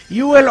everywhere.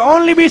 You will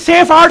only be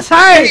safe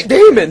outside.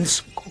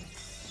 Demons?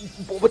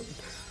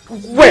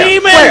 Where?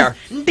 Demons! Where?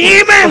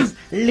 Demons!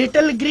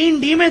 Little green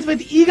demons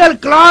with eagle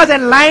claws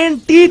and lion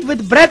teeth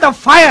with breath of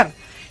fire.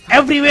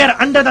 everywhere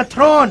under the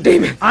throne,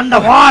 Demon. on the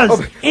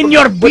walls, in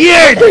your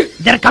beard.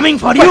 They're coming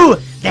for you.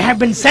 They have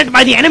been sent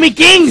by the enemy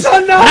kings.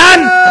 Run!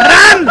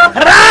 Run!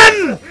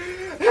 Run!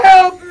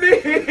 Help me!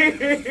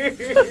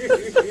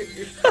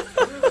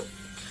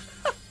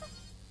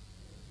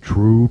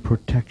 True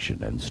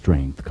protection and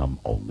strength come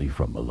only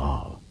from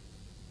Allah.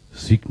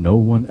 Seek no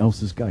one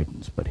else's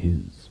guidance but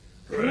His.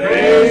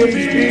 Praise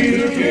be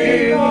to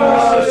King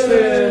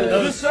Narsis,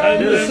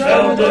 descendant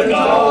of the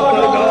God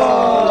of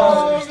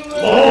gods.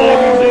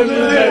 Long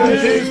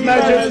live His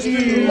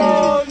Majesty.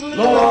 Long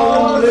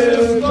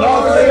live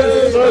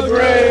Narsis the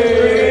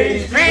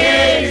Great.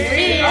 Praise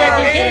be to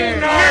King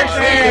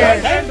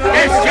Narsis,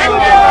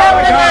 descendant of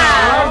the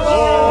gods.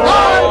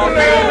 Long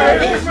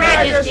live His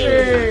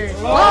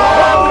Majesty.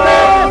 Long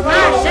live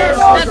Narsis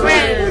the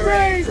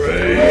Great.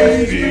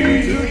 Praise be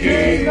to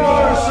King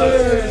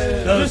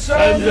Narsis,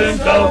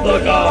 descendant of the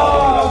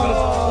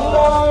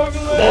gods.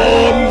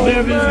 Long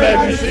live His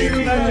Majesty.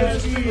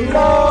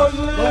 Long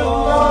live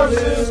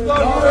Narsis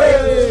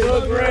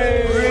the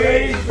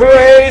Great.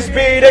 Praise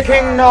be to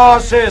King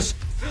Narsis!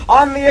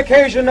 On the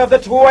occasion of the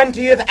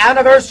 20th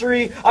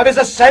anniversary of his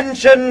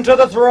ascension to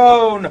the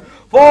throne,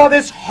 for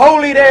this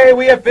holy day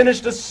we have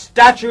finished a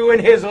statue in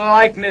his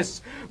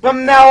likeness.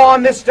 From now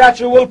on this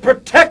statue will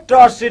protect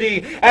our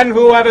city, and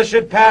whoever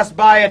should pass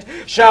by it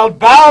shall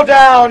bow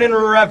down in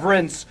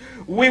reverence.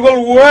 We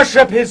will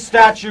worship his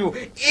statue,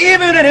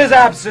 even in his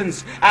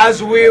absence,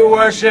 as we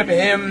worship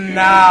him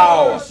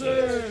now.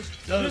 Why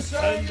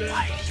do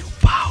you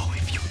bow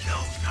if you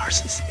know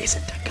Narsis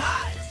isn't a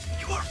god?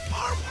 You are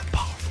far more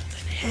powerful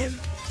than him.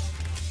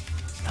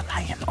 The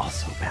lion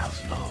also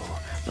bows low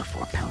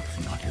before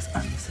pouncing on his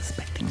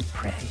unsuspecting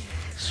prey.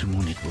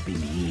 Soon it will be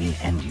me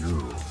and you,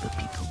 the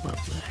people will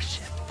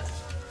worship.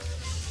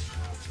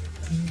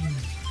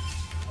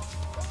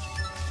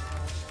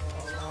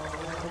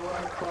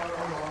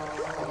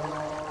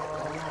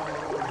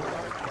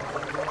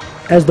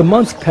 As the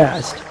months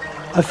passed,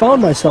 I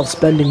found myself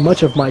spending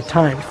much of my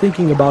time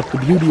thinking about the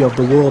beauty of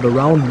the world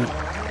around me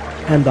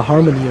and the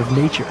harmony of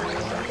nature.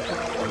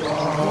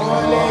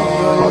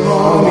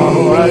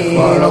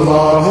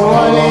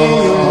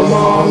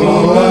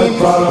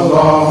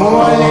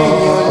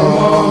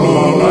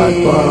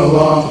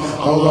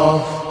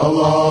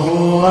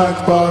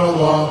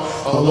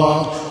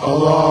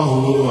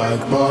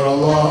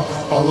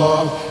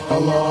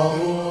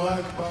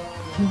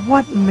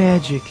 What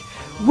magic?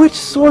 Which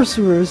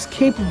sorcerer is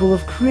capable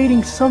of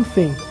creating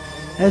something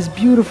as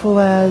beautiful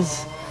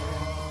as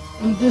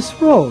this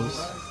rose?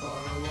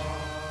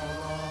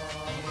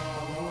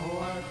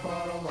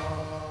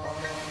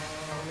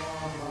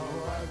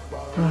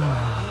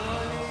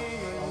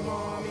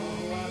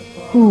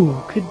 Who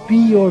could be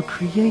your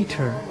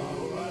creator?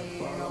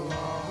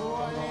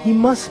 He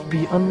must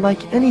be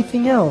unlike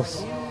anything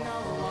else.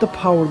 The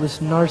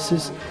powerless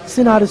Narsis,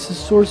 Cinatas'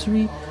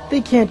 sorcery,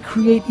 they can't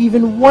create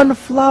even one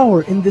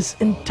flower in this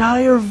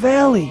entire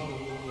valley.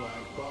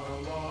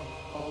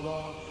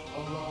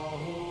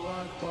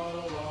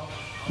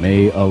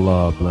 May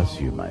Allah bless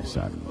you, my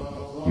son.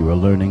 You are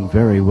learning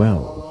very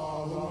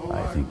well.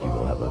 I think you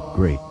will have a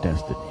great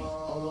destiny.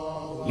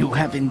 You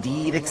have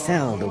indeed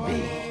excelled,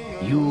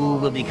 Obaid. You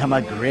will become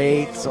a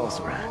great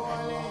sorcerer.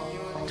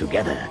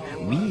 Together,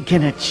 we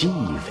can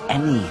achieve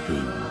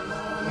anything.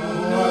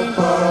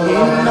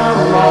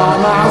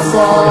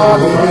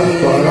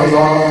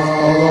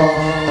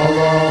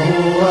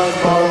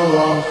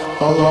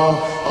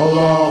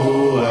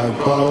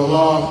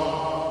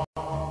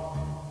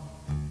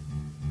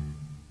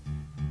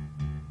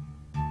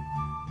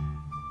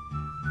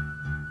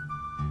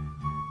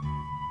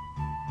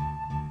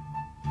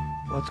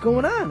 What's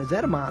going on? Is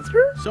that a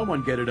monster?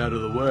 Someone get it out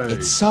of the way.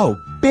 It's so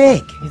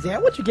big. Is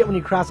that what you get when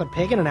you cross a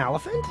pig and an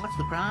elephant? What's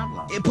the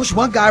problem? It pushed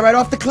one guy right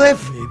off the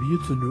cliff. Maybe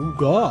it's a new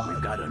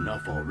god. Got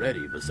enough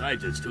already.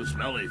 Besides, it's too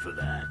smelly for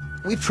that.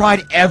 We've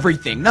tried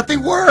everything.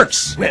 Nothing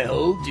works.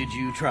 Well, did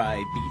you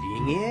try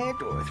beating it,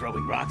 or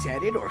throwing rocks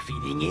at it, or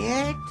feeding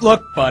it?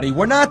 Look, buddy,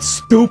 we're not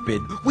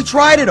stupid. We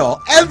tried it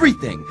all.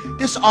 Everything.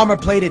 This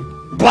armor-plated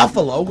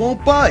buffalo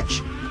won't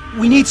budge.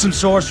 We need some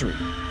sorcery.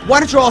 Why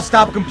don't you all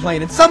stop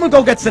complaining? Someone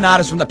go get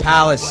Cinatas from the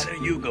palace. Why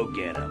don't you go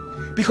get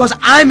him? Because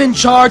I'm in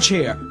charge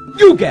here.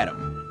 You get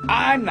him.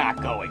 I'm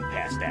not going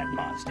past that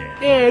monster.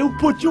 Hey, who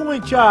put you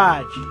in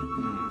charge?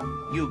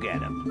 You get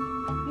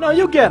him. No,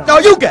 you get him. No,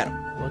 you get him.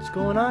 What's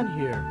going on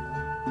here?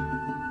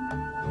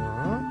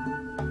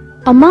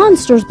 A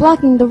monster's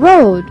blocking the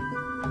road.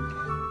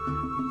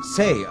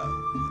 Say,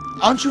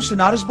 aren't you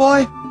Cinatas'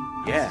 boy?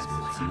 Yes,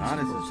 it's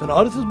Cinatas.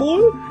 Cinatas'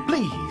 boy?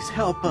 Please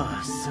help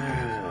us,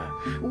 sir.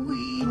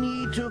 We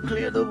need to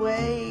clear the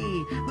way.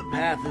 The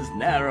path is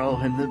narrow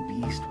and the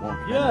beast won't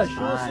Yeah, let us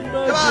sure,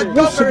 by. Come on,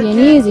 This should be an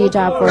easy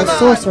job for a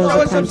sorcerer's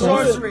throw in some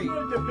apprentice. sorcery.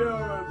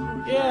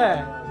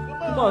 Yeah.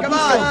 Come on, Come do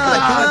on, something.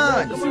 come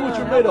on. Let's see what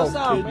you're made of,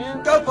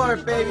 kid. Go for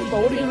it, baby.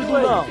 What are you gonna do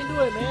now? You can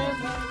do it, man.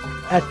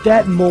 At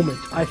that moment,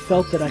 I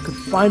felt that I could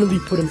finally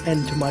put an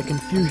end to my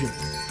confusion.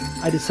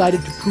 I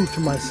decided to prove to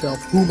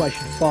myself whom I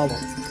should follow.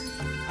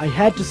 I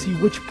had to see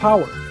which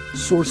power,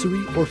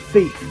 sorcery or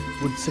faith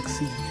would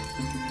succeed.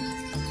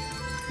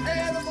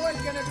 Hey, the boy's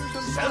gonna do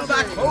some Settle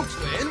back, folks.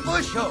 We're in for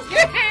a show.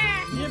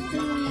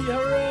 Yippee!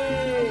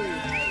 Hooray!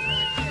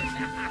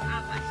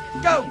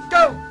 Go,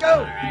 go,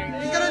 go!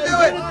 He's gonna do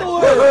it!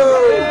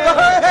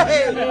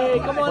 Hey,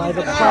 come on, by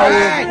the power of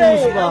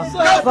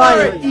Uzla,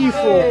 fire,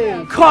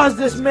 evil, cause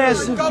this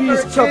massive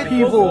beast to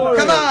upheaval.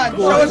 Come on,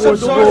 Go show us some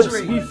towards the ropes,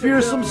 sorcery. be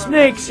fearsome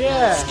snakes,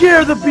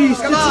 scare the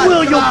beast, Come its on,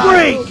 will come you'll on.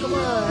 break. Come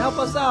on, help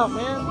us out,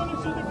 man.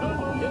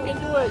 You can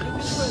do it. You can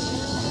do it.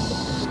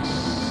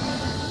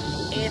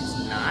 It's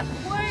not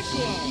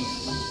working.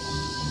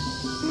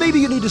 Maybe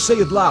you need to say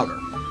it louder.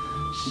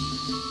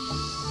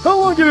 How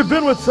long have you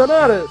been with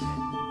Cinatas?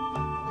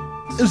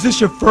 Is this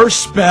your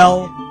first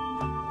spell?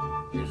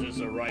 Is this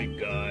the right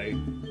guy?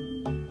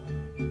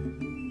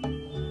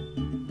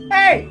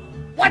 Hey,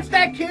 what's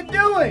that kid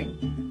doing?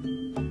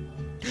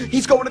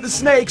 He's going to the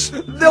snakes.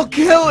 They'll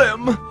kill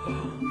him.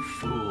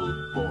 Fool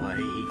boy,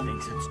 he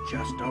thinks it's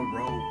just a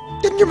rope.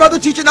 Didn't your mother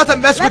teach you not to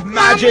mess with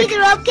magic? Mommy, the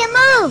rope can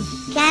move.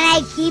 Can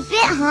I keep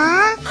it,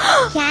 huh?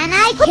 Can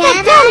I? Put that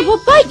Can down, I? it will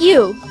bite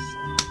you!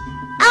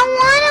 I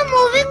want a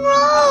moving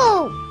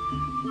rope.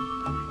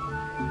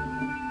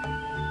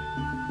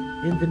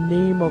 In the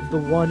name of the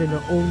one and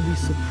only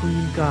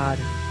supreme God,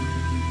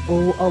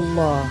 O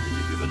Allah,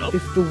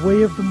 if the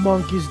way of the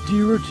monk is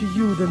dearer to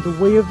you than the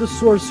way of the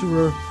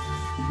sorcerer,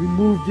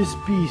 remove this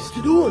beast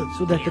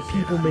so that the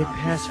people may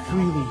pass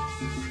freely.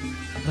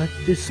 Let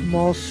this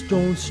small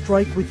stone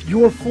strike with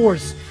your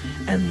force,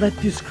 and let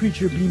this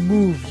creature be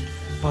moved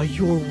by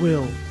your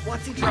will.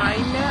 What's he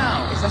trying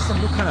now? Is that some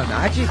new kind of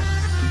magic?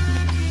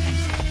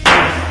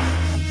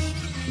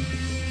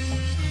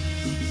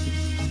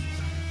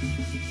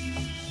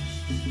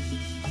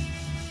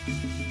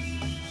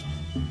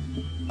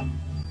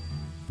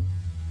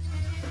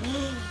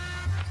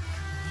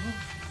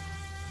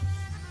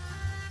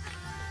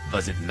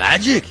 Was it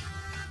magic?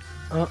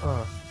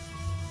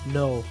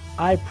 No,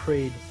 I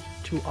prayed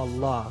to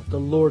Allah, the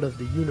Lord of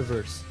the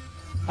universe.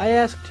 I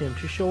asked him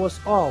to show us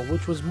all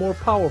which was more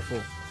powerful,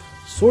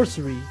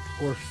 sorcery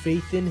or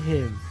faith in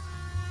him.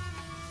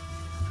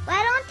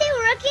 Why don't they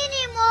work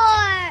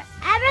anymore?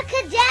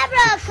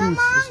 Abracadabra, The come truth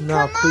on, is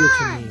now come clear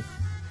on. to me.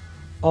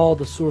 All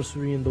the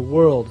sorcery in the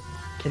world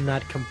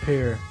cannot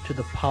compare to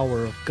the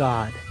power of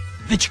God.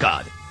 Which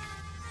god?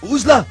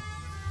 Uzla?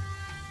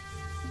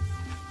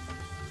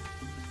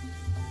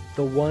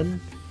 The one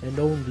and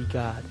only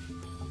God,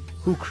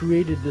 who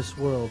created this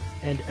world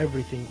and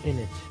everything in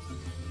it.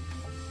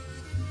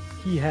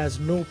 He has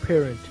no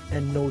parent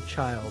and no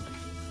child.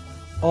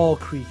 All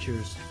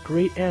creatures,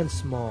 great and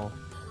small,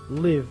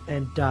 live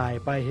and die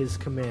by his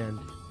command.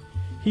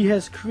 He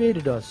has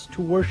created us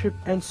to worship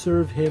and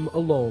serve him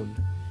alone.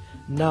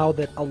 Now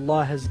that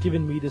Allah has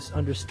given me this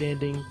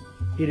understanding,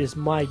 it is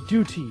my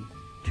duty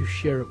to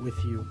share it with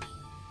you.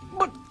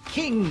 But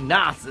King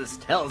Narsis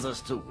tells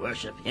us to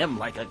worship him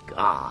like a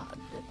god.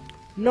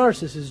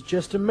 Narsis is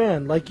just a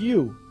man like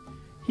you.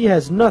 He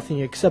has nothing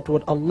except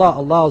what Allah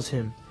allows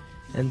him,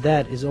 and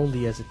that is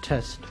only as a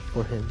test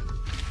for him.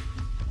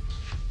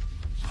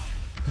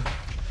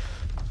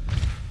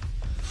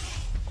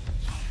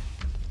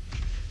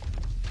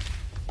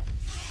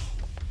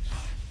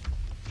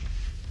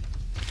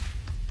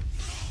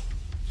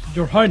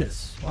 Your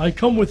Highness, I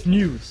come with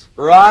news.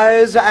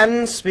 Rise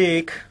and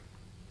speak.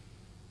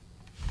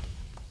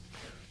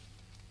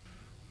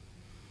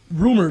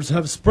 Rumors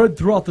have spread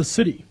throughout the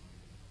city.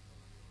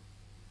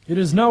 It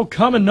is now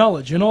common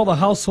knowledge in all the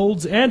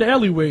households and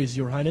alleyways,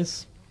 Your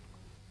Highness.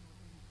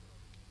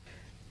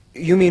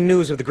 You mean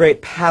news of the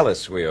great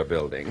palace we are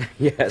building?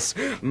 Yes,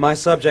 my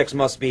subjects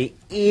must be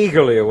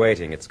eagerly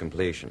awaiting its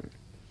completion.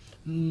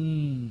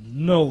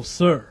 No,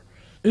 sir.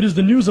 It is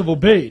the news of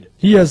Obaid.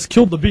 He has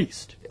killed the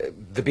beast.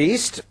 The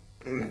beast?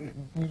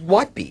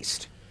 What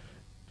beast?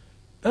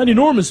 An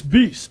enormous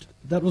beast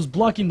that was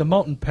blocking the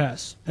mountain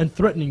pass and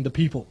threatening the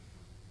people.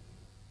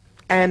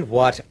 And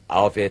what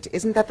of it?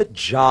 Isn't that the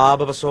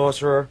job of a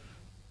sorcerer?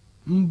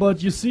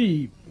 But you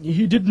see,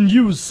 he didn't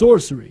use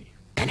sorcery.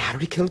 Then how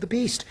did he kill the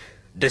beast?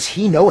 Does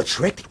he know a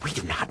trick that we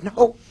do not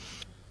know?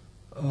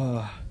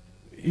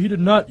 He did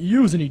not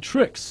use any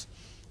tricks.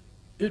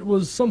 It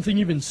was something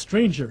even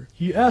stranger.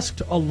 He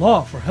asked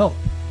Allah for help.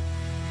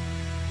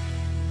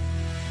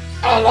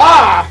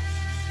 Allah!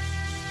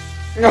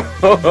 No.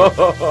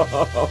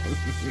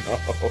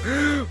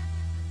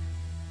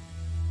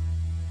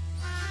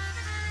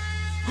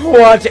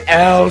 What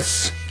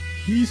else?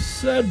 He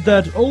said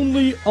that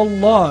only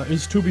Allah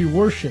is to be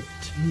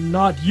worshipped,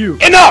 not you.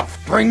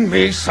 Enough! Bring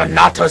me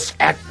Cinatas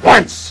at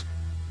once!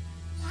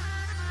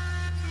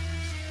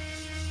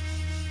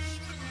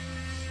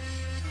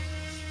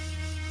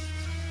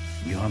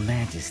 Your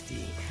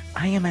Majesty,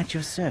 I am at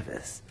your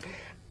service.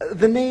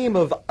 The name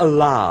of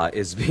Allah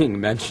is being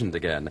mentioned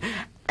again,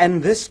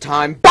 and this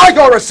time by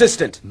your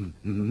assistant!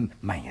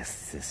 My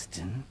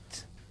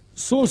assistant?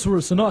 Sorcerer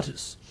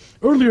Cinatas.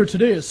 Earlier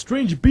today, a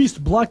strange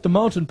beast blocked the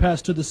mountain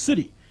pass to the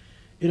city.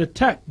 It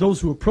attacked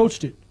those who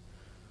approached it.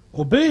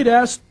 Obaid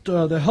asked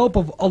the help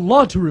of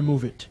Allah to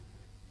remove it.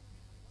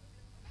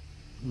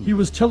 He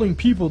was telling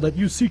people that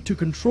you seek to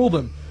control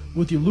them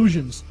with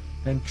illusions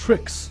and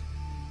tricks.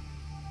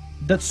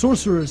 That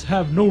sorcerers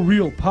have no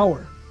real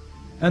power,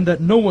 and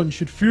that no one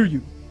should fear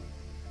you.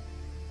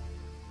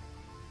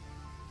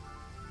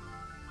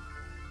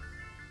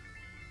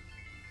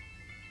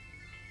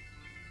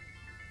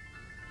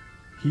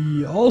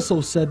 He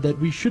also said that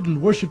we shouldn't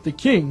worship the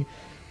king,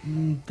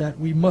 that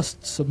we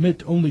must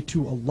submit only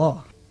to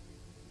Allah.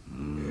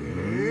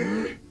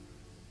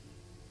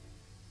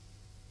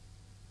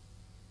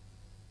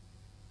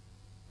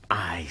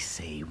 I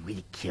say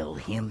we kill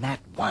him at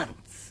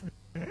once.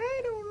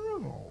 I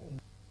don't know.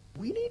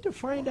 We need to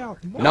find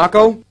out more.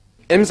 Nako,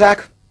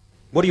 Imzak,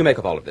 what do you make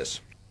of all of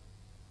this?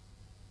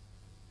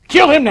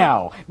 Kill him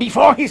now,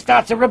 before he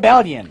starts a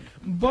rebellion.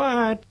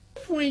 But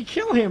if we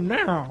kill him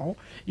now,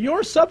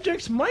 your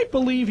subjects might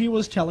believe he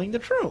was telling the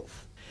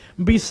truth.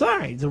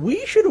 Besides,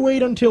 we should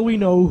wait until we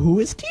know who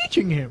is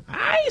teaching him.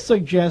 I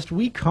suggest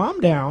we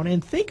calm down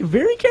and think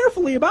very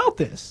carefully about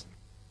this.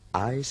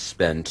 I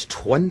spent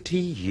 20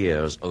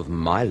 years of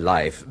my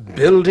life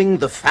building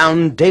the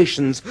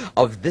foundations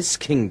of this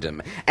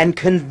kingdom and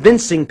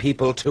convincing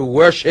people to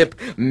worship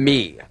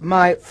me.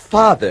 My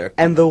father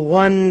and the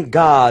one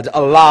God,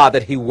 Allah,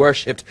 that he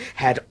worshipped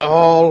had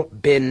all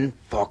been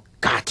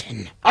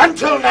forgotten.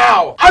 Until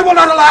now, I will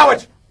not allow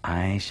it!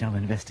 I shall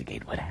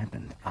investigate what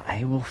happened.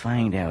 I will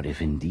find out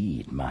if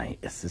indeed my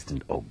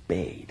assistant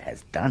Obaid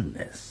has done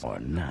this or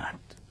not.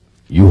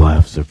 You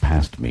have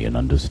surpassed me in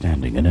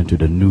understanding and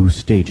entered a new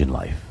stage in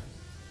life.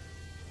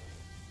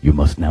 You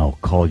must now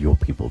call your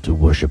people to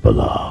worship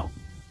Allah.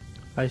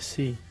 I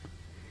see.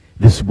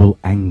 This will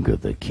anger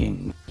the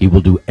king. He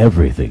will do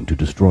everything to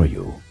destroy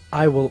you.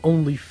 I will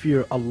only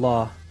fear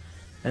Allah,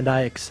 and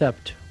I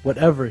accept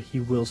whatever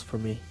He wills for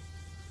me.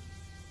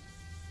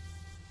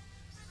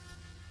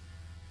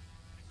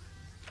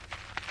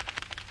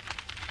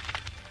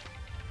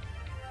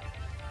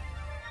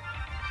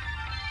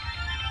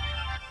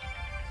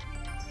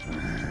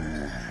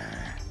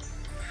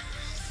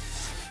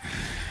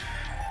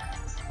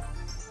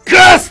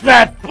 Curse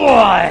that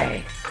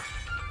boy!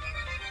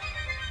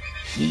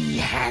 He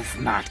has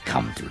not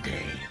come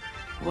today.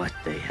 What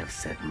they have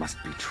said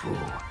must be true.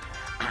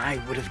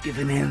 I would have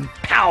given him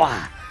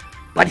power,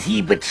 but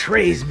he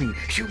betrays me,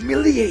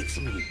 humiliates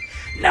me.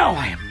 Now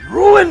I am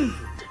ruined.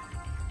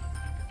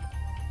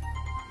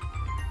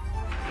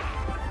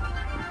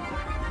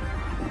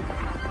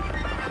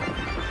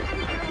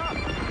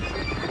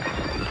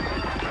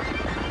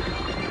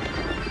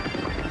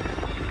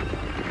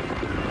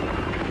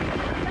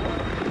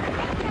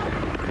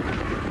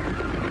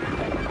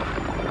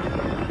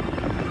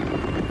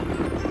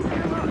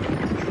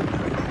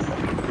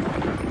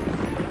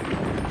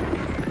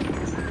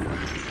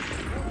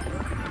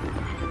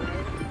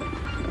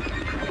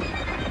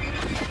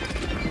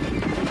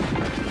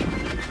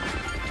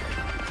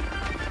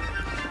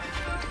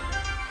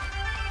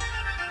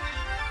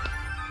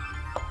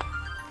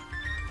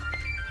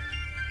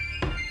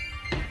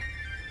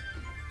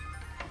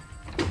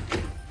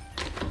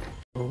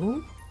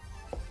 Oh?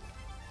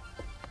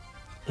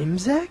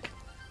 Imzak?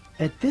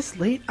 At this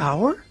late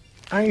hour?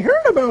 I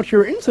heard about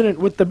your incident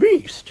with the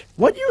beast.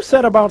 What you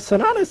said about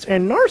Cinatas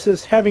and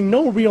Narsis having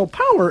no real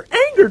power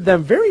angered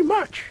them very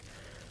much.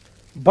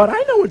 But I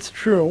know it's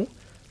true.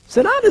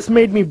 Cinatas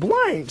made me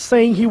blind,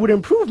 saying he would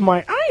improve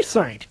my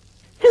eyesight.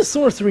 His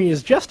sorcery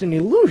is just an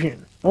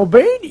illusion.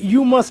 Obaid,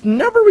 you must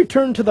never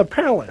return to the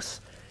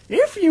palace.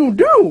 If you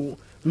do,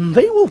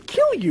 they will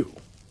kill you.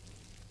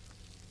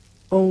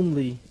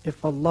 Only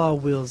if Allah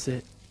wills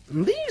it.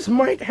 These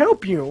might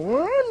help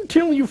you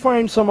until you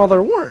find some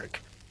other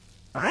work.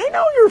 I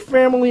know your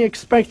family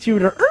expects you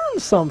to earn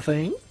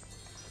something.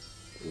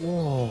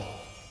 Whoa.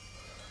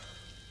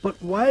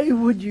 But why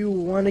would you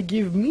want to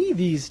give me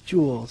these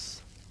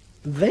jewels?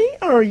 They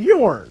are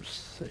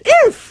yours,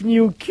 if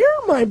you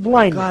cure my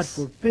blindness.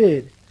 God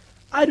forbid.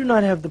 I do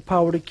not have the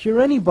power to cure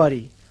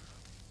anybody.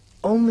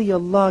 Only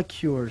Allah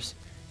cures.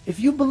 If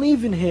you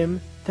believe in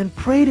Him, then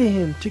pray to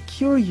Him to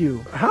cure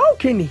you. How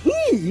can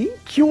He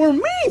cure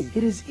me?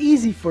 It is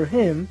easy for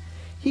Him.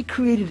 He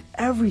created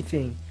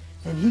everything,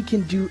 and He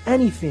can do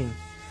anything.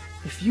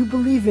 If you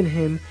believe in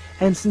Him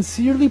and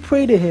sincerely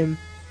pray to Him,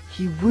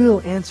 He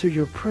will answer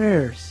your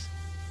prayers.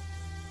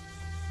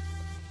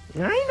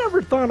 I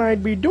never thought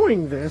I'd be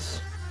doing this.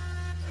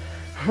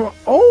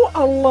 Oh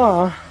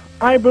Allah,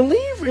 I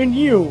believe in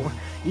you.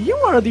 You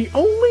are the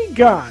only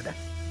God.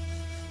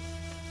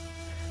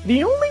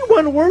 The only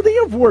one worthy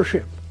of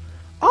worship.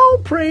 All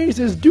praise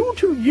is due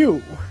to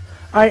you.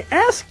 I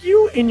ask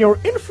you in your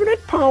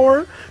infinite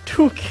power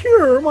to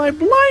cure my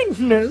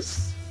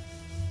blindness.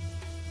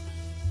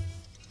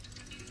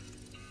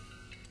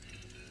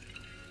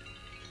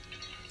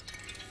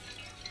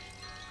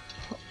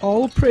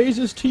 All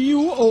praises to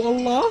you, O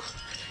Allah.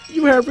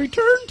 You have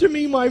returned to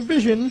me my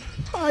vision.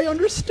 I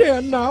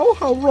understand now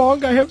how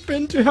wrong I have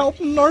been to help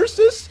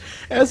Narsis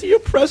as he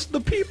oppressed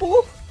the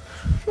people.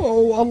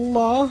 Oh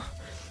Allah,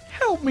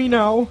 help me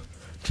now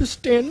to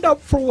stand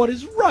up for what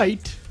is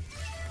right.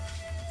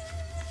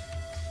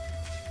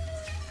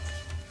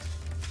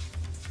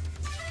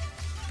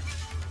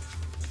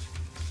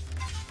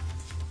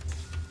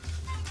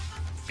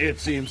 It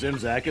seems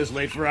Imzak is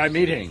late for our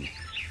meeting.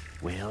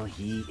 Well,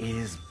 he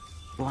is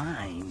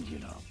blind, you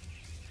know.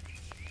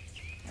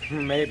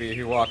 Maybe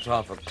he walked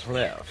off a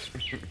cliff.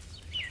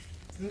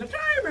 The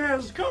time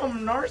has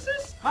come,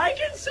 Narsis. I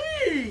can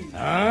see.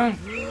 Huh?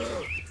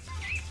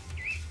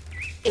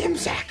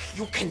 Imzak,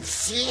 you can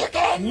see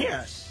again?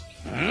 Yes.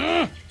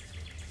 Huh?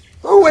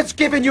 Who has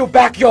given you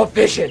back your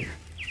vision?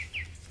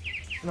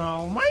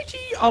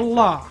 Almighty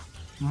Allah,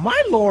 my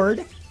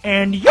lord,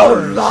 and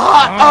yours.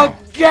 Allah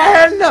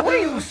again? What do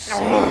you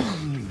say?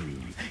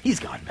 He's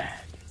gone mad.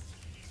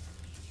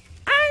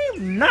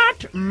 I'm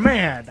not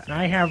mad.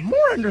 I have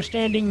more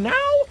understanding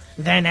now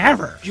than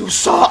ever. You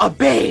saw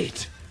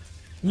Obaid?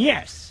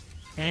 Yes,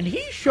 and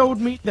he showed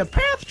me the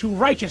path to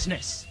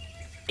righteousness.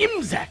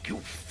 Imzak, you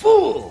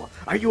fool!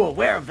 Are you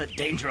aware of the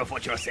danger of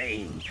what you're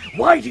saying?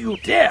 Why do you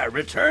dare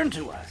return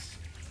to us?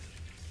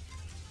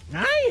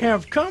 I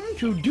have come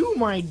to do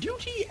my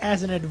duty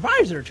as an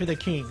advisor to the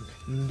king.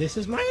 This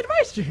is my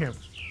advice to him,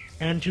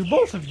 and to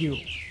both of you.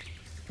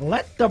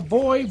 Let the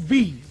boy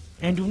be,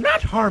 and do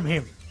not harm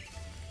him.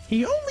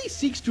 He only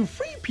seeks to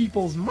free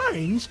people's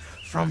minds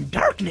from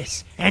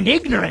darkness and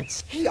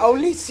ignorance. He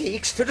only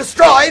seeks to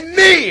destroy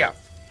me!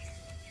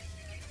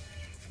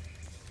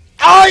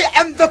 I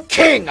am the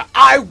king!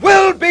 I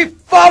will be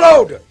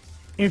followed!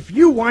 If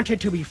you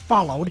wanted to be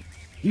followed,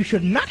 you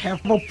should not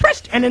have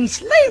oppressed and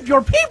enslaved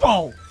your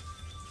people!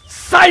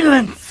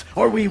 Silence,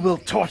 or we will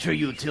torture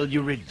you till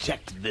you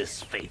reject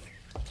this faith.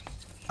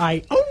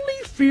 I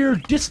only fear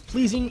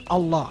displeasing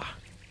Allah.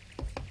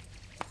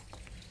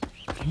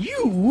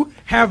 You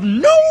have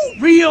no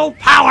real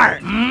power!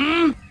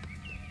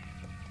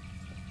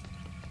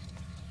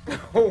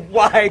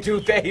 Why do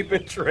they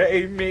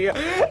betray me?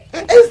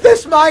 Is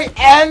this my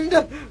end?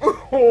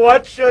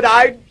 What should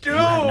I do? You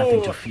have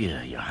nothing to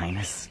fear, Your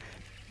Highness.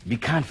 Be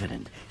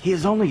confident. He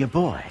is only a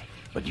boy.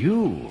 But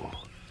you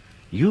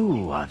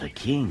are the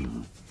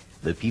king.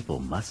 The people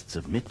must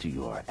submit to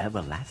your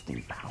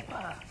everlasting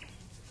power.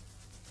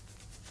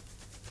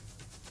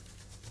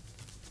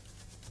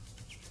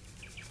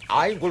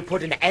 I will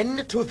put an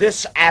end to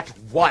this at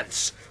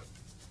once.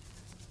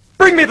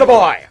 Bring me the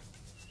boy!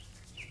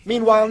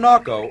 Meanwhile,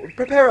 Narco,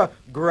 prepare a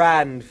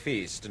grand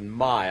feast in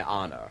my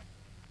honor.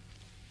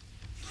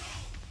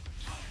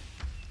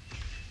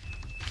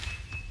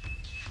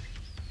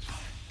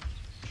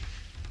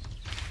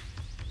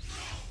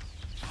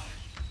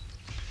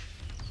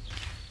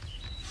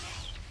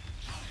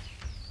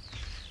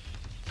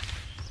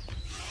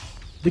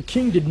 The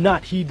king did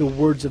not heed the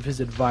words of his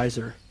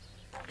advisor.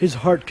 His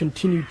heart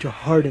continued to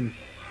harden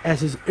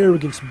as his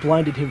arrogance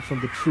blinded him from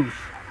the truth.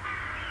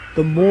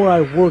 The more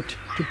I worked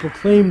to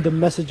proclaim the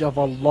message of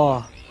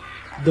Allah,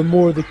 the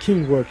more the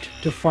king worked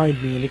to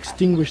find me and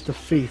extinguish the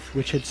faith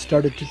which had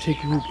started to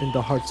take root in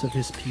the hearts of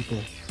his people.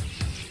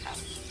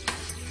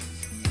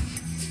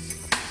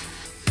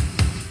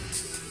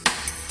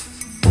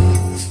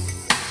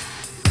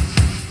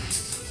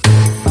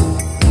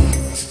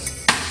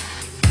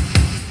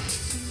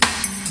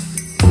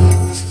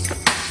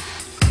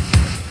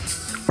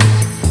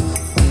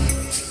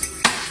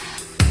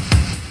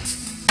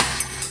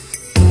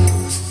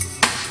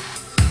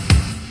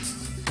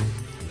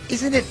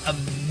 Isn't it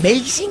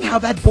amazing how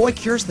that boy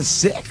cures the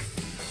sick?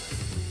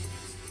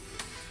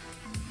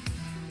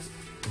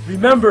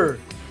 Remember,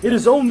 it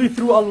is only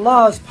through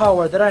Allah's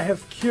power that I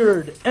have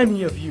cured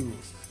any of you.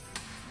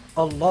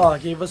 Allah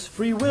gave us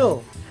free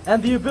will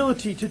and the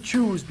ability to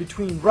choose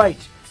between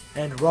right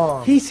and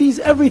wrong. He sees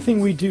everything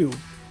we do,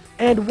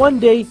 and one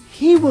day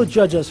He will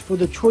judge us for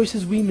the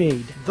choices we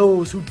made.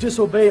 Those who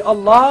disobey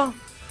Allah,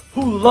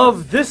 who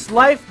love this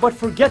life but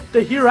forget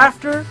the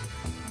hereafter,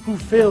 who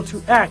fail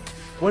to act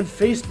when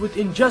faced with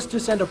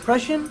injustice and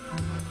oppression,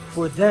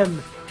 for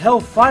them,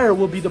 hellfire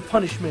will be the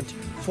punishment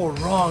for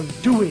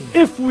wrongdoing.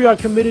 If we are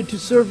committed to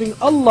serving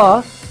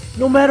Allah,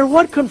 no matter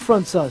what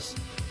confronts us,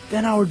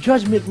 then our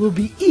judgment will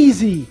be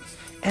easy,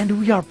 and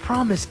we are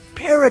promised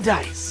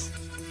paradise.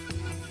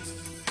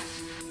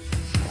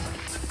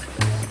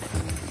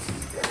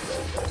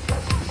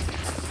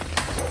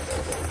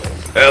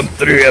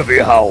 Empty every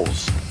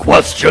house.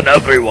 Question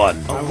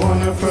everyone. I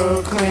wanna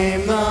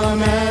proclaim the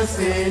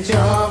message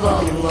of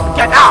Allah.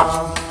 Get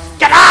out!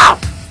 Get out!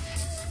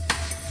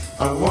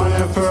 I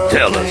wanna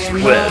Tell us,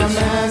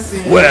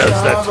 where's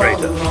that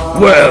traitor?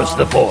 Where's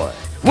the boy?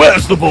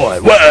 Where's the boy?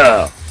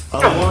 Where?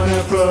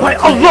 By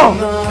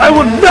Allah, I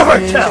will never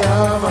tell.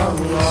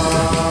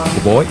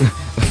 The boy?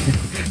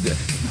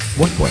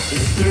 What boy?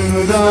 It's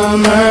through the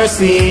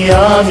mercy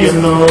of your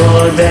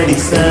Lord that He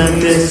sent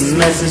this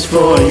message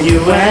for you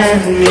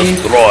and me.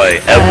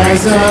 Destroy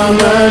As a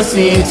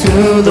mercy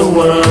to the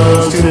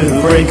world,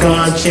 to break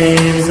our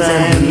chains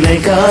and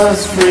make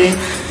us free.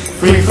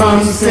 Free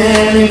from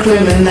sin and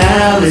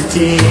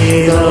criminality.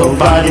 Though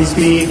bodies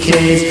be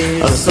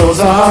caged, our souls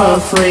are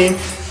free.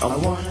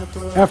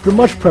 After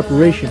much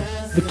preparation,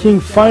 the king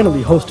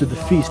finally hosted the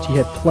feast he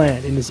had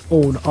planned in his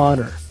own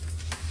honor.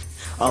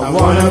 I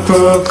wanna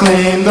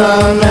proclaim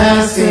the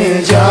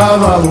message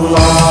of Allah.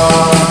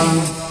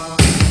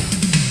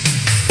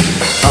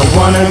 I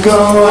wanna wanna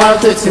go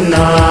out there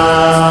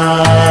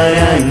tonight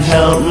and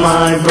help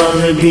my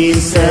brother be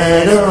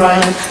set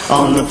right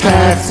on the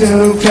path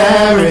to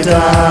paradise,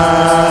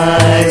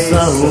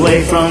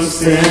 away from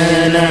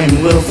sin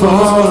and willful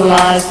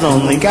lies.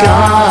 Only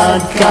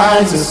God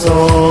guides his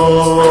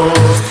soul,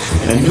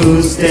 and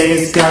who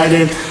stays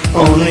guided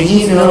only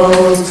He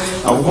knows.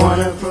 I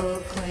wanna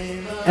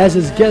proclaim. As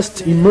his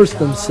guests immersed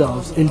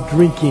themselves in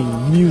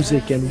drinking,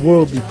 music, and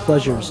worldly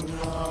pleasures,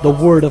 the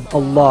word of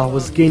Allah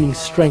was gaining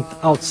strength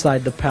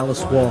outside the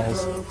palace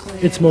walls.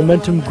 Its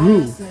momentum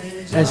grew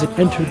as it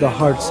entered the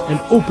hearts and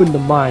opened the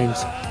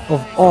minds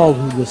of all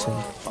who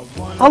listened.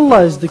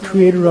 Allah is the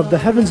creator of the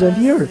heavens and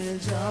the earth.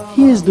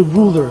 He is the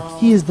ruler.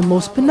 He is the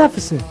most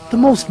beneficent, the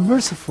most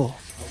merciful.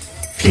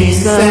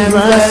 Peace and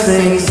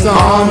blessings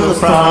on the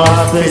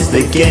prophets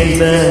that gave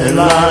their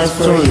lives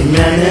for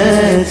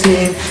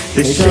humanity.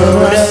 They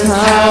showed us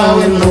how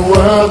in the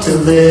world to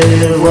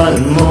live. What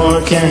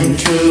more can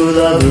true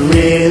love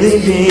really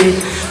be?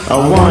 I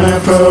wanna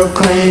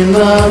proclaim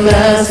the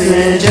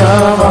message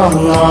of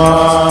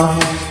Allah.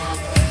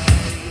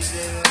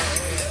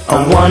 I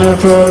wanna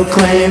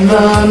proclaim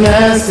the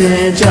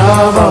message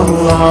of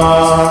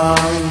Allah.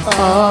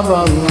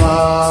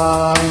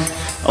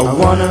 I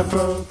wanna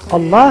proclaim.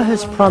 Allah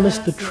has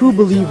promised the true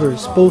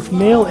believers, both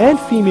male and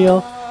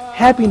female,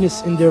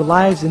 happiness in their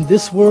lives in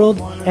this world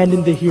and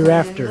in the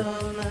hereafter,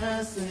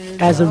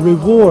 as a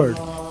reward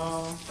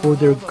for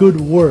their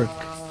good work.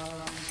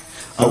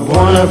 I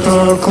wanna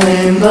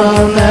proclaim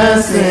the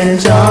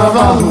message of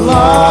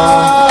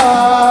Allah.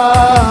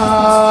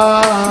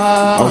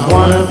 I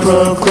wanna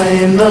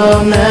proclaim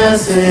the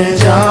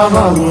message of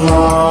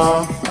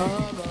Allah.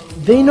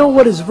 They know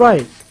what is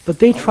right, but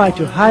they try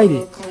to hide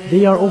it.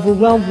 They are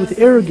overwhelmed with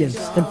arrogance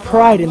and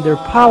pride in their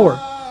power.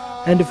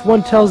 And if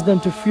one tells them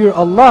to fear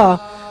Allah,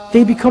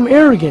 they become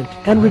arrogant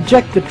and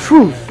reject the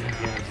truth.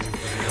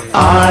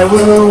 I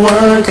will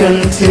work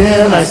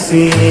until I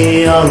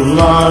see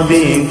Allah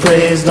being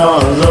praised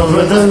all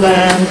over the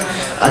land.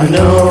 I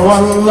know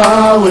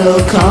Allah will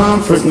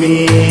comfort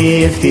me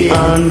if the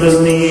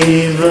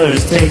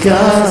unbelievers take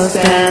a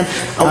stand.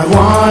 I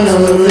wanna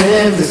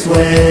live this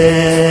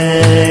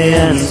way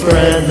and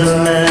spread the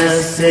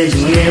message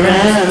near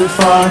and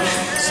far.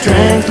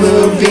 Strength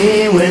will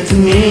be with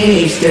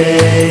me each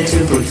day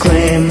to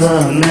proclaim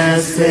the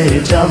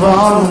message of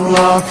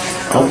Allah.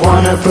 I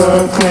wanna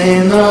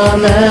proclaim the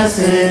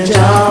message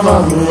of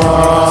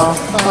Allah,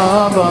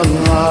 of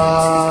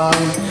Allah.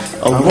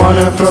 I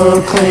wanna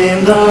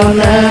proclaim the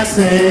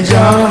message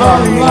of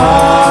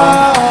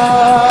Allah.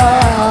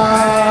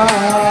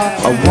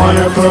 I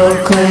wanna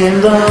proclaim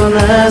the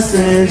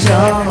message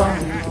of Allah.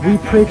 We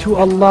pray to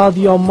Allah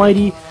the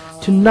Almighty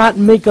to not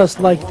make us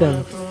like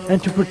them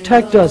and to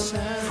protect us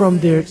from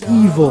their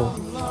evil.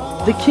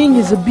 The king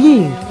is a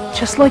being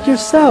just like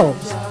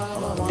yourselves.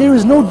 There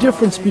is no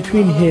difference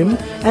between him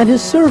and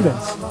his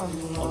servants.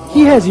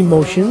 He has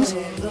emotions,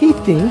 he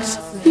thinks,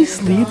 he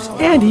sleeps,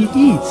 and he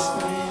eats.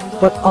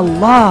 But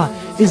Allah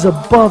is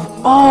above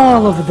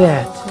all of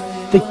that.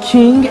 The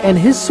king and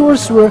his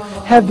sorcerer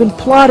have been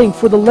plotting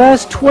for the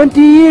last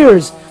 20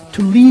 years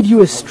to lead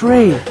you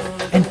astray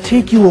and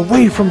take you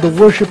away from the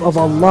worship of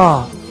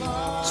Allah,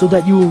 so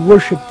that you will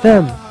worship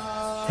them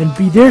and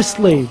be their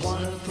slaves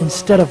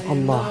instead of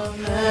Allah.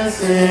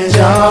 Message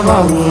of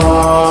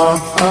Allah,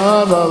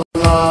 of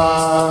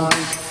Allah.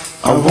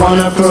 I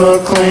wanna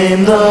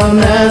proclaim the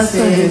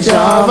message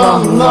of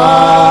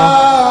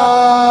Allah.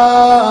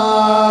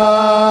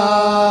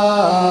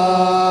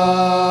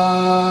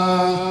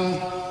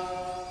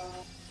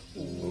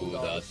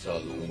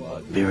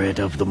 Spirit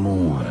of the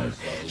moon,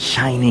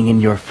 shining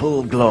in your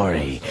full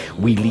glory,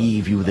 we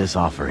leave you this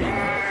offering.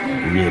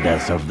 Rid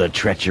us of the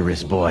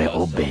treacherous boy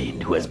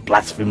Obaid, who has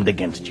blasphemed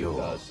against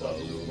you.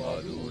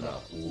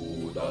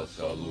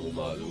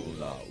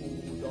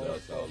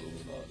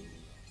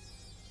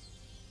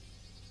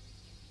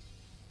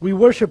 We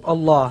worship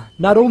Allah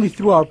not only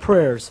through our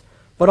prayers,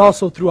 but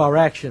also through our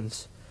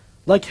actions.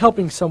 Like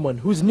helping someone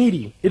who's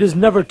needy, it is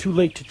never too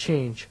late to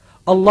change.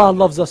 Allah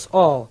loves us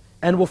all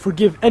and will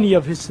forgive any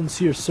of His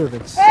sincere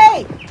servants.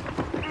 Hey!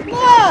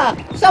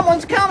 Look!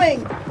 Someone's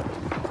coming!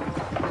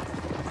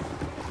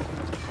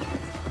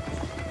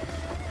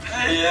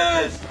 There he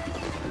is!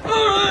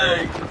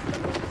 Hurry!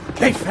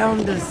 They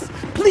found us!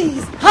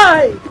 Please,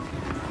 hide!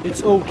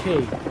 It's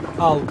okay.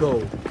 I'll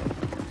go.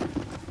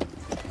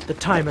 The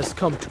time has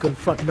come to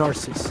confront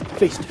Narsis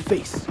face to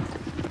face.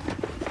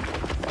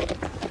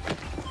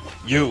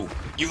 You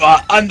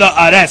are under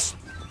arrest!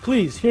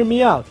 Please, hear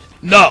me out.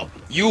 No,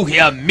 you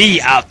hear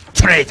me out,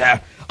 traitor!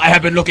 I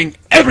have been looking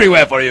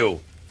everywhere for you!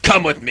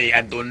 Come with me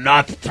and do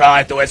not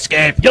try to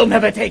escape! You'll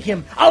never take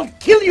him! I'll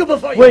kill you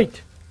before you—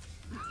 Wait!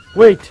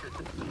 Wait!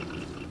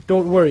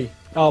 Don't worry,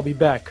 I'll be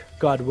back,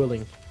 God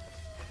willing.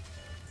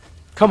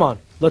 Come on,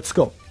 let's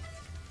go.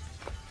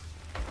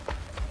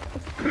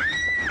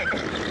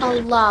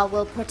 Allah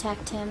will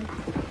protect him.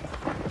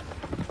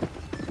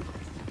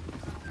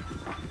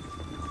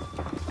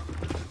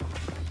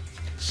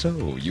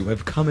 So, you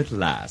have come at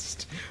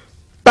last.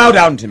 Bow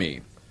down to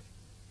me!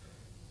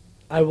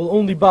 I will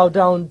only bow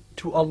down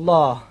to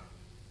Allah.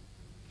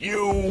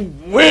 You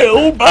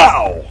will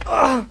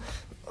bow!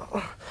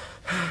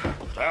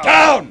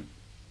 Down!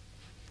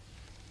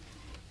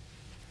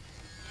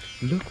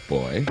 Look,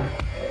 boy.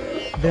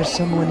 There's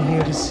someone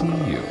here to see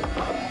you.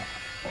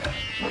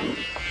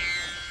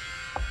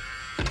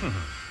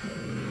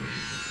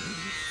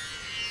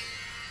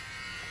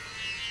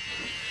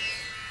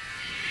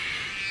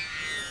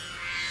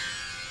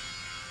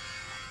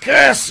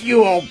 Curse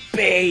you,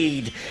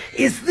 Obaid!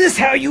 Is this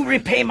how you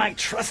repay my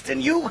trust in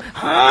you?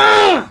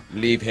 Huh?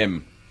 Leave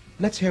him.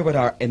 Let's hear what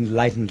our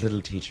enlightened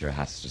little teacher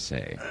has to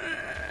say.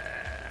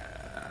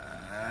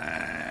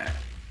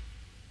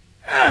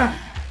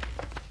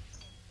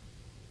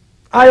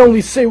 I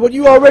only say what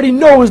you already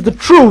know is the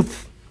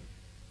truth.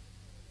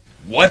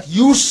 What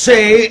you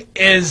say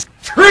is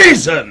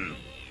treason!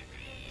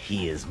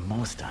 He is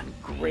most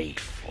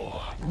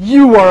ungrateful.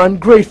 You are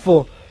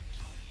ungrateful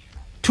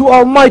to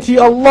Almighty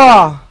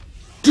Allah.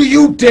 Do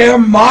you dare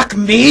mock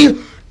me?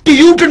 Do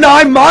you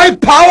deny my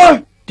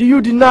power? Do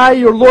you deny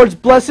your Lord's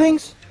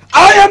blessings?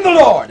 I am the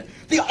Lord,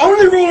 the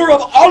only ruler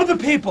of all of the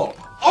people.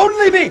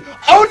 Only me!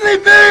 Only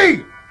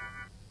me!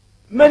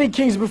 Many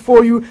kings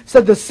before you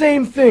said the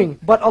same thing,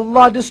 but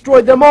Allah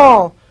destroyed them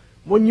all.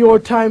 When your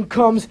time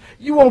comes,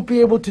 you won't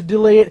be able to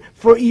delay it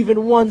for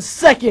even 1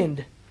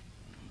 second.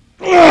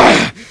 Who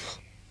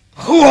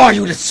are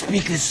you to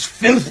speak this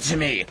filth to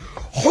me?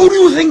 Who do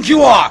you think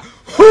you are?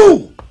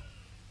 Who?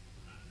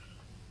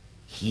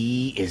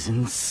 He is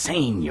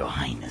insane, Your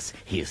Highness.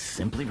 He is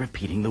simply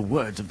repeating the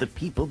words of the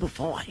people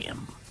before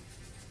him.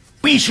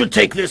 We should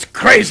take this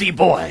crazy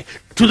boy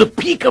to the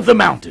peak of the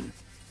mountain.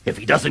 If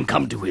he doesn't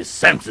come to his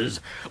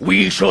senses,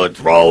 we should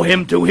throw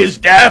him to his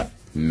death.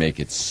 Make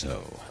it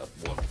so.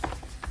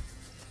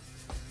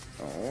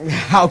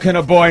 How can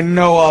a boy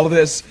know all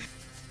this?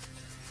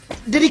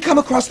 Did he come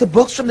across the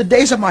books from the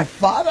days of my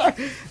father?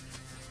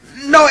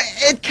 No,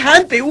 it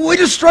can't be. We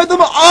destroyed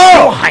them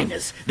all! Your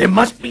Highness, there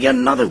must be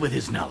another with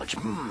his knowledge.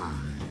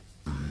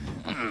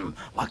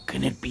 What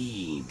can it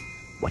be?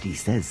 What he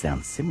says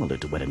sounds similar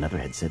to what another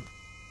had said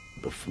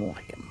before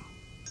him.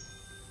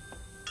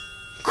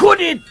 Could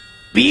it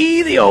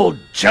be the old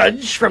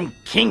judge from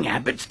King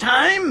Abbott's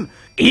time?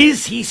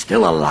 Is he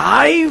still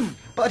alive?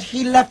 But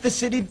he left the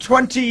city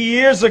 20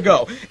 years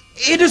ago.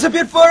 It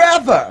disappeared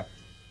forever.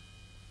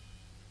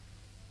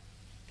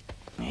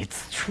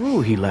 It's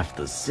true he left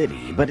the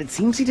city, but it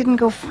seems he didn't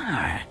go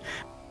far.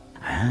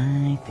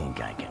 I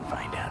think I can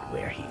find out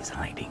where he's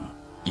hiding.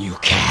 You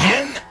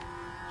can?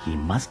 He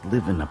must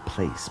live in a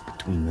place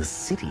between the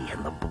city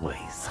and the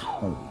boy's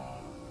home.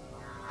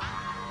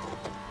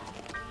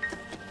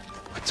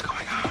 What's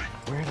going on?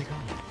 Where are they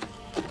going?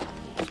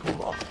 What's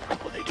going on?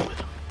 What are they doing?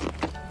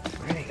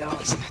 Where are they going?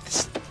 Isn't that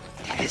this?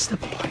 That is the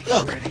boy.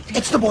 Look,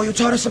 it's the boy who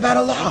taught us about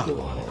Allah.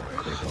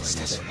 This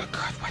doesn't look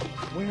good.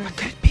 What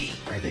could it be?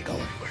 Where are they going?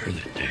 Where are they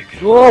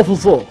taking?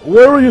 Officer,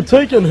 where are you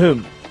taking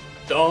him?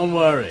 Don't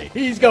worry,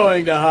 he's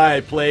going to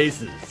high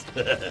places.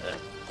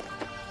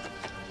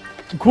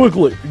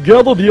 Quickly,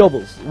 gather the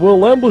others.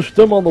 We'll ambush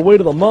them on the way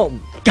to the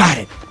mountain. Got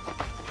it.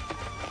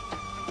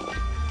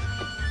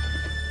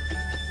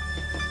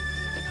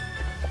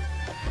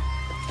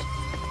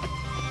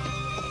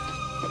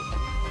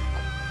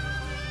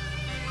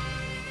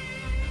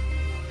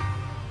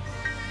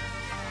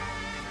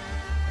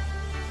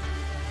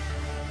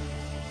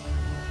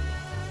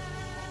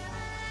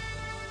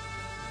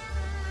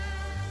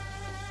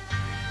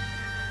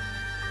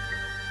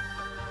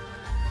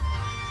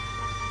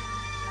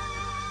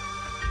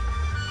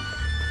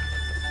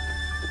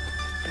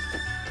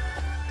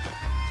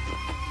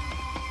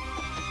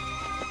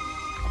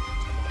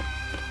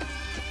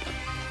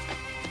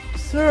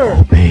 Sir!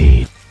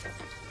 Obaid.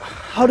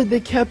 How did they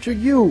capture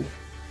you?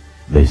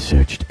 They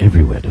searched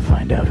everywhere to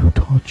find out who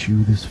taught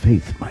you this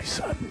faith, my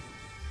son.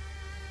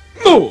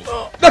 Move!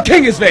 The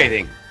king is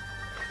waiting.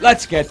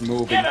 Let's get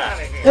moving.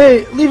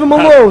 Hey, leave him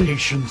alone. Have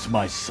patience,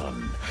 my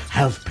son.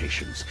 Have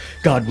patience.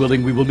 God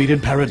willing, we will meet in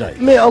paradise.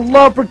 May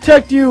Allah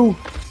protect you.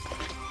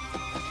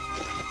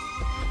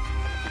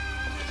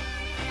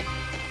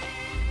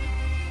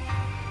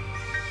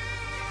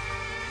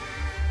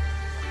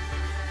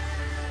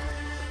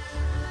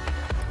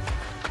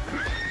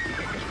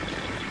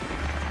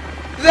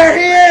 There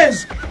he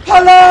is!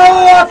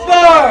 Allahu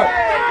Akbar!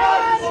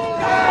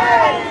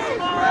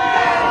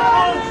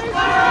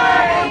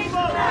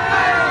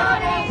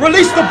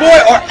 Release the boy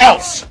or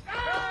else!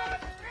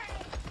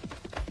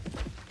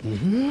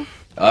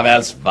 Or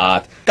else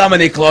what? Come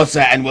any closer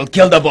and we'll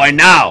kill the boy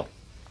now!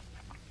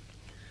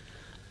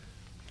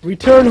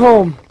 Return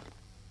home.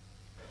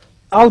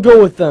 I'll go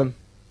with them.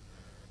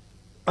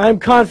 I am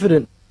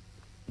confident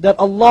that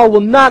Allah will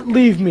not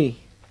leave me.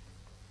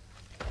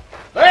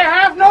 They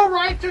have no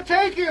right to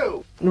take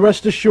you!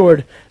 Rest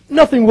assured,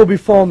 nothing will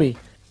befall me,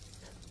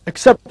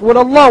 except what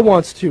Allah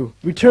wants to.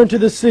 Return to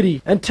the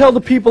city and tell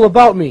the people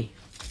about me.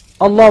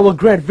 Allah will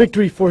grant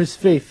victory for His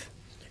faith.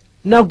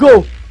 Now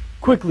go,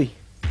 quickly.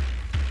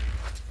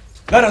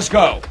 Let us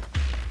go!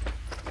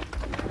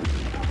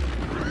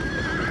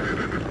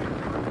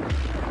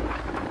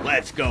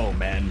 Let's go,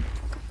 men.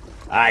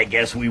 I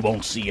guess we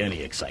won't see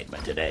any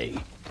excitement today.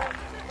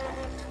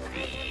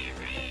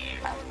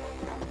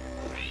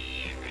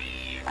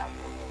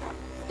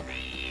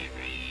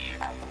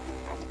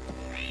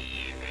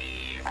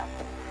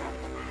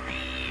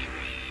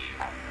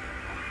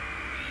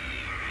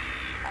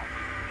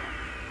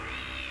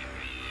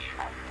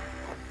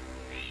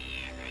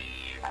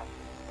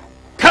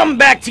 Come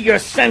back to your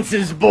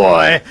senses,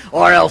 boy,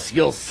 or else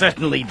you'll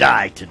certainly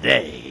die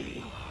today.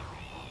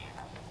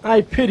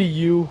 I pity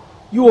you.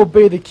 You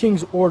obey the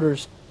king's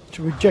orders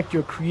to reject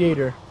your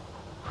creator.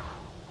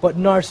 But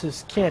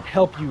Narsis can't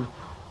help you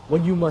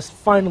when you must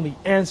finally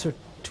answer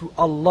to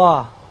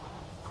Allah.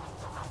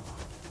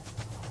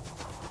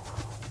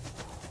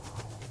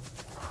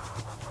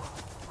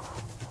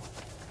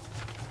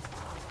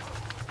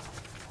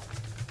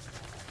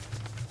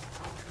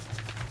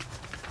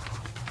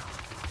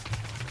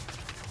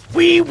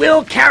 We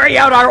will carry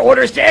out our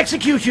orders to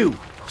execute you,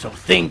 so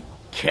think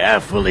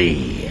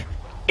carefully.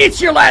 It's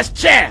your last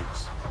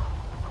chance.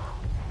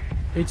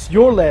 It's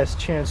your last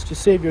chance to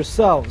save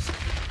yourselves.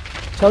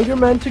 Tell your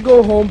men to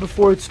go home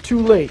before it's too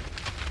late.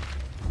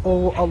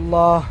 Oh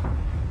Allah,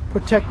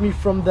 protect me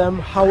from them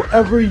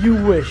however you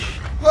wish.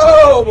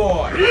 Oh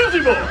boy!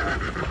 Easy boy!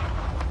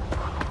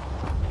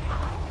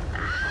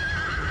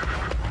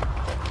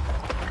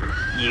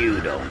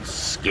 You don't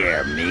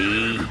scare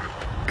me.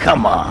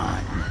 Come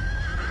on.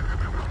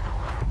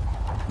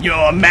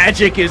 Your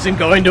magic isn't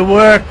going to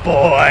work,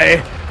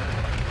 boy.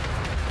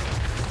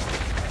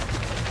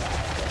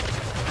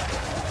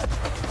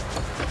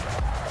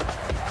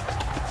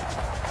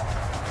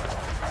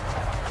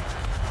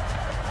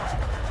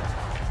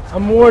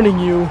 I'm warning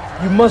you,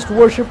 you must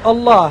worship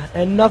Allah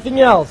and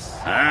nothing else.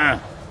 Huh?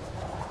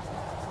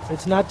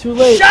 It's not too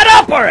late. Shut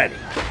up already!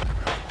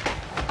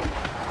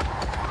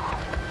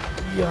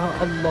 Ya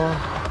Allah.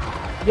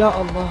 Ya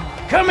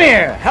Allah. Come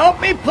here,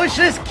 help me push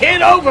this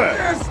kid over!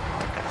 Yes!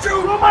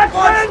 Shoot! my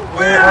friend!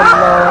 Oh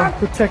Allah,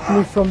 protect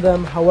me from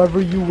them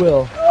however you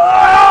will. Oh,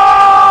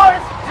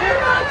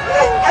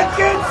 I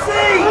can't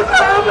see!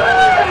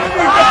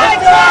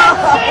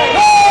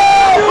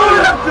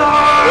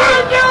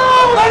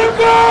 Let him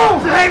go!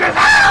 Save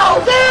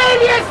yourselves!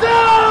 Save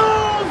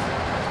yourselves!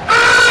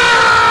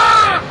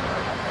 Ah!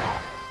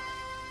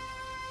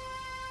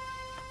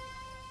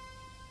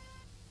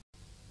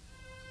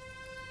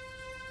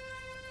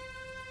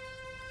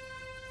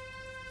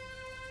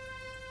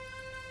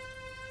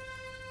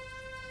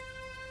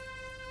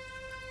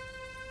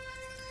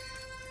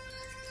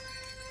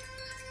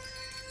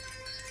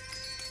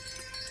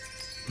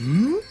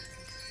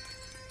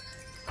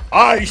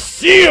 I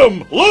see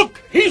him!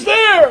 Look! He's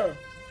there!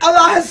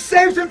 Allah has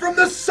saved him from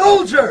the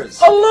soldiers!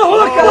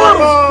 Allahu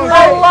Akbar!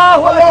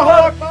 Allahu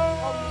Akbar!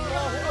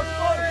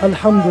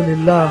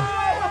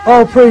 Alhamdulillah.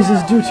 All praise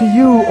is due to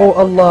you, O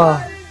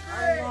Allah.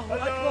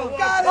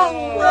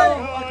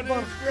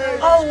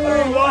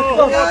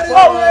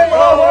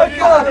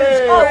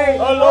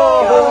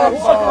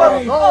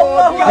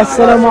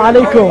 Assalamu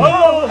alaikum.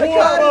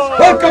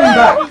 Welcome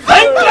back!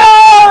 Thank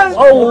God!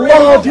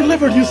 Allah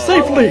delivered you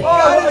safely.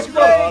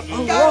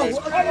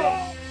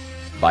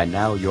 By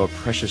now your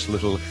precious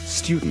little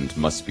student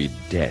must be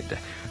dead.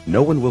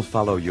 No one will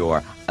follow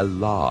your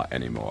Allah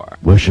anymore.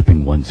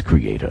 Worshipping one's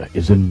creator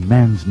is in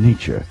man's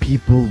nature.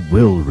 People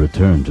will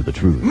return to the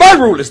truth. My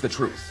rule is the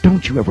truth.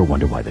 Don't you ever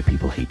wonder why the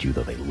people hate you,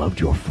 though they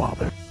loved your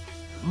father?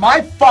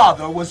 My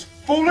father was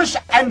foolish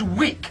and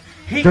weak.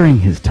 During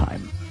his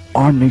time,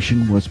 our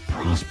nation was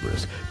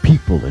prosperous.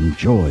 People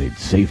enjoyed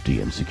safety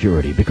and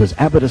security because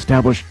Abbott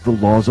established the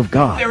laws of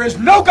God. There is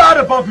no God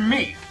above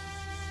me.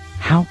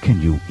 How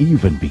can you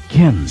even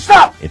begin?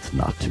 Stop! It's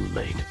not too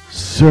late.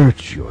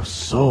 Search your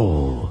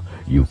soul.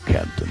 You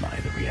can't deny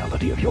the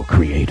reality of your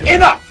creator.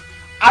 Enough!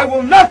 I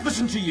will not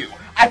listen to you.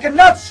 I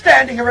cannot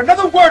stand to hear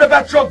another word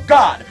about your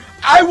God.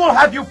 I will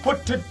have you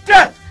put to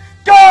death.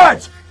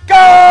 Guards!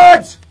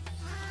 Guards!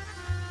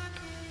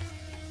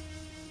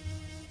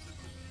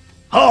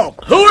 Halt!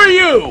 Who are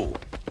you?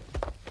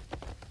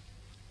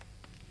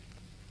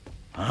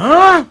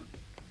 Huh?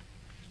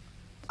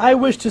 I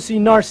wish to see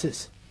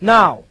Narsis.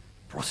 Now.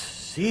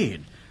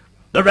 Proceed.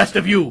 The rest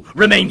of you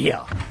remain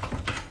here.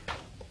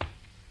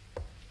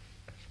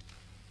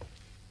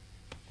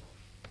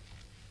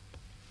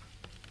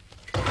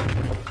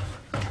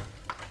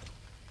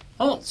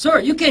 Oh, sir,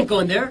 you can't go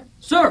in there.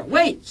 Sir,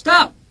 wait,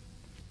 stop.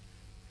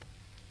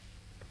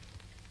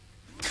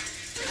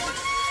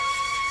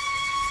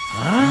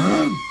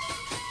 Huh?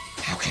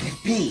 How can it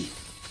be?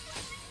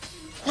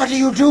 What are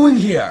you doing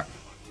here?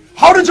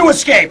 How did you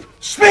escape?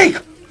 Speak!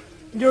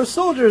 Your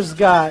soldiers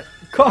got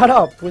caught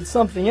up with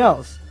something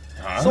else.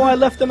 So I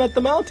left them at the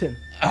mountain.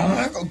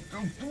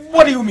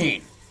 What do you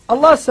mean?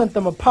 Allah sent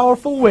them a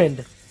powerful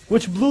wind,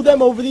 which blew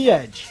them over the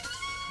edge.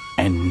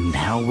 And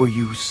how were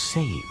you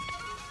saved?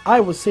 I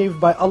was saved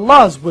by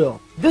Allah's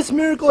will. This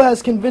miracle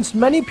has convinced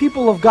many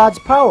people of God's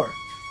power.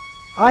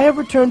 I have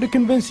returned to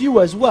convince you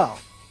as well.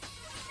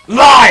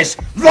 Lies!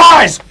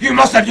 Lies! You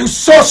must have used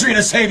sorcery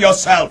to save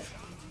yourself!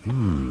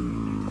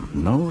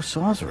 No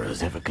sorcerer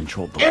has ever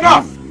controlled the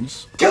Enough!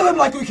 winds. Kill him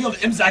like we killed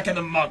Imzak and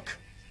the monk!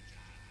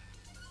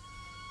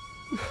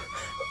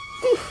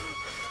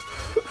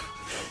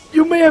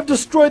 You may have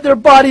destroyed their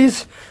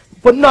bodies,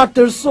 but not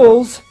their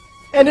souls.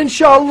 And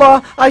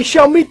inshallah, I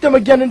shall meet them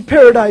again in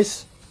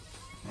paradise.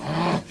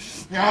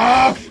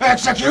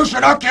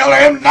 Executioner, kill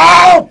him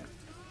now!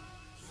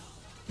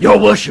 Your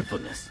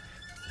worshipfulness,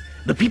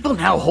 the people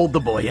now hold the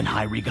boy in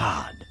high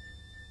regard.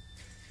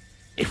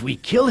 If we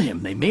kill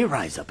him, they may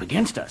rise up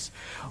against us.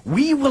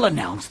 We will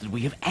announce that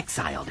we have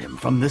exiled him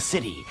from the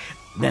city.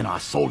 Then our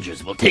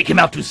soldiers will take him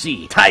out to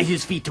sea, tie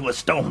his feet to a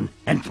stone,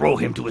 and throw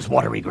him to his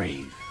watery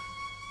grave.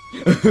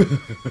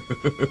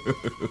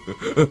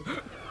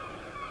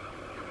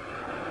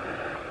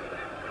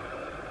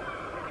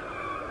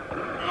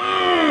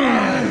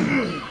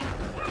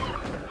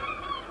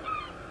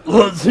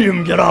 Let's see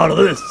him get out of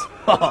this.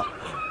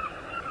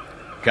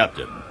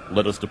 Captain,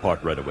 let us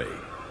depart right away.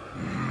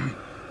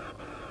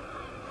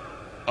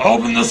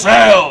 Open the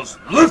sails!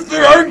 Lift the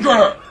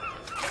anchor!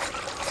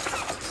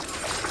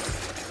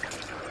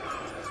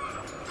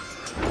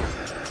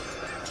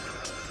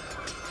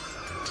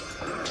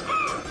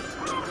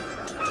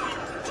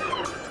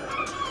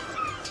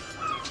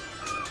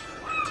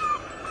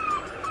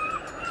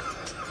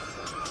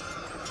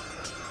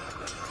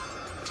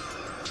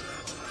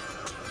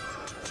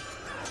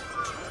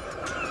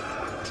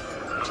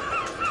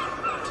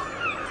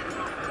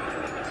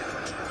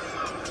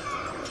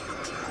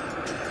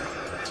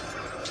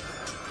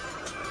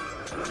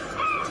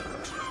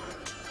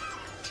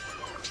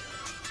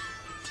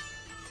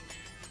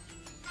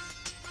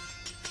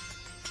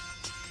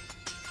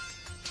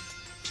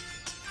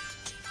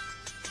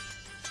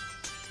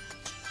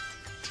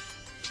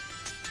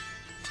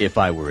 If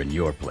I were in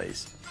your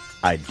place,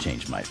 I'd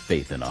change my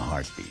faith in a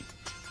heartbeat.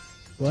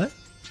 What?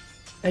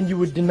 And you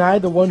would deny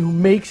the one who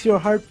makes your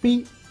heart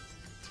beat?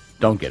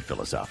 Don't get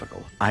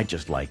philosophical. I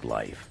just like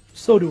life.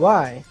 So do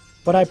I,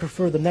 but I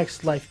prefer the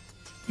next life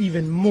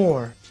even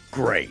more.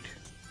 Great.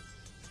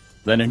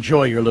 Then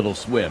enjoy your little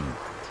swim.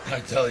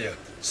 I tell you,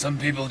 some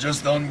people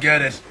just don't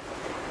get it.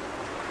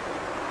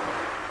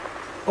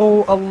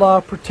 Oh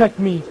Allah, protect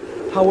me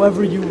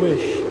however you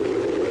wish.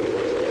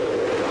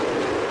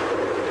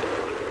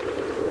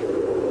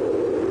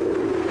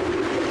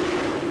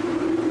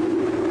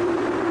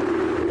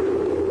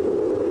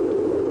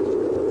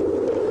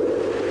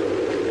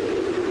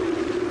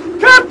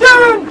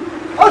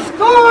 A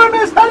storm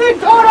is heading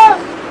toward us!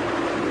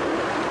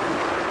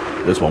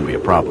 This won't be a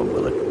problem,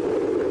 will it?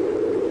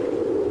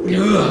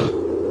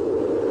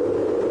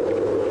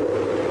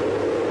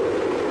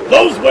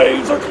 Those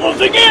waves are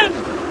closing in!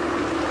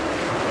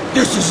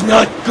 This is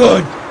not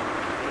good!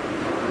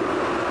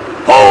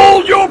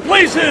 Hold your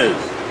places!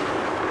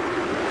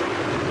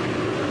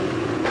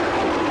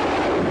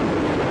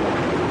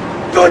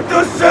 Cut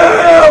the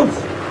sails!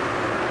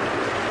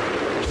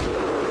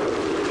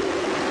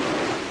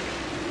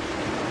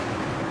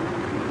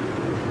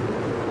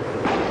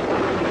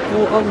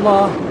 Oh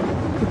Allah,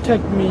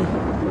 protect me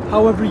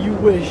however you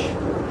wish.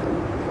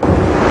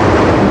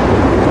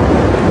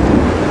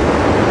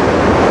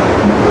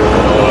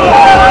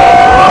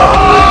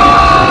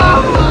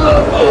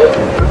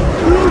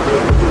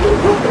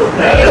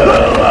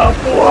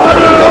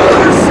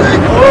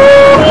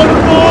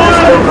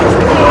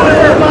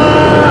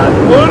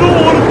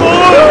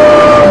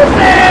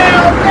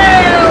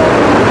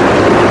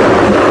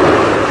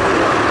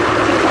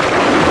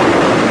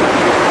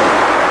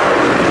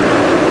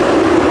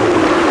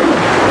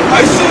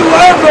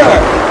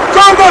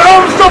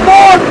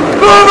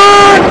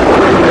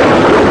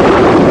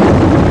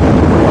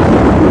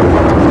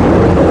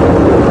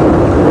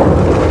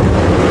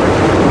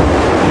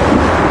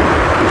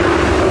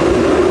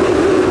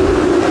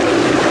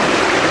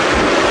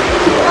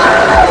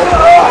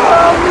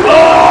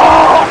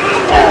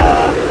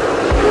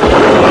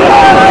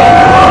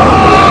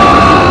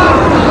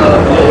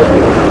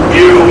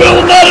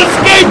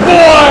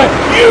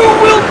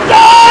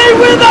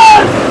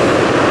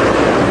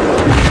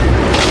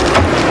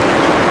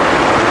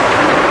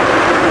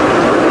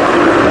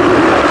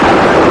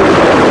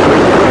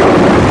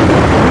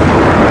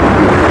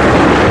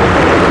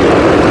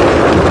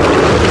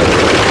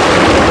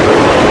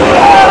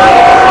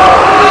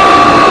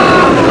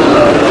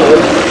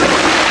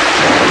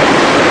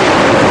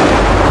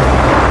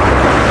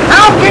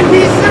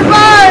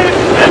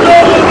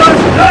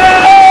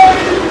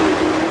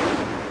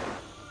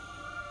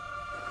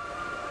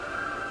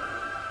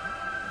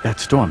 That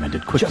storm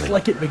ended quickly. Just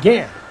like it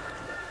began.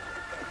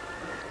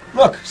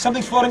 Look,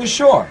 something's floating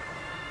ashore.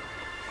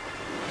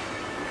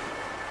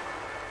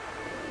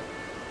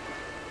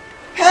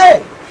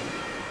 Hey!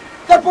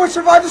 That boy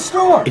survived the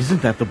storm!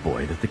 Isn't that the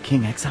boy that the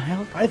king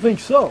exiled? I think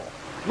so.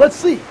 Let's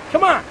see.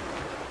 Come on.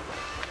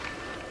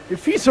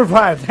 If he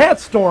survived that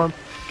storm,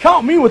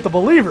 count me with the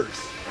believers.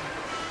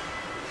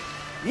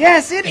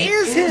 Yes, it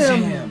is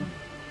him!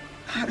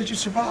 How did you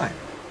survive?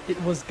 It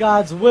was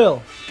God's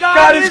will.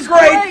 God is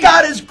great!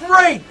 God is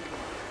great!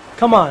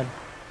 Come on.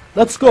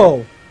 Let's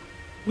go.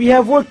 We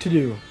have work to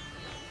do.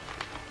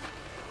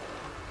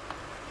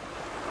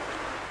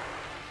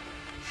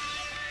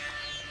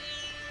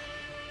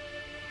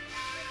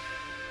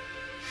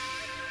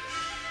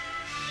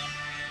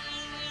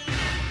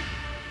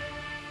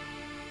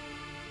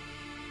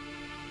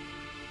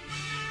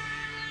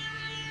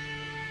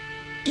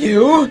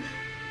 You?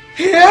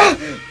 Here?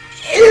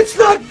 It's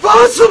not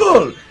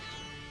possible!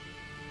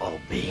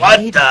 Obaid?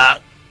 What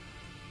the?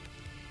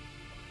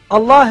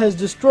 Allah has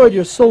destroyed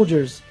your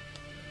soldiers.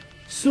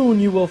 Soon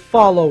you will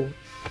follow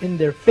in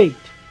their fate.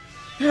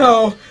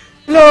 No,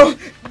 no,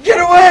 get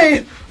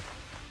away!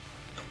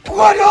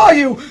 What are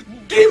you,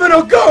 demon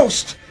or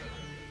ghost?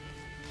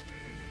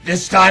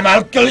 This time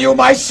I'll kill you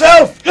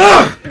myself!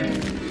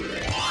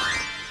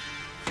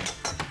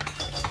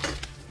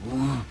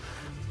 Who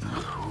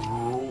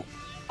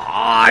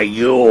are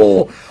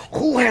you?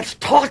 Who has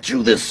taught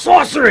you this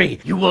sorcery?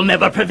 You will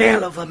never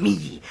prevail over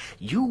me.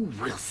 You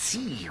will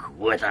see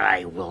what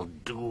I will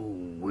do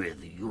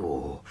with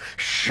you.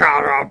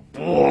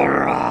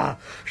 Sharapura!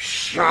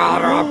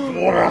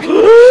 Sharapura!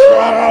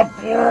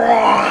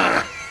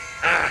 Sharapura!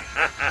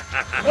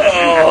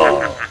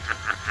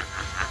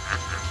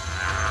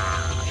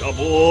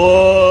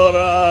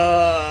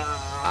 Shabura!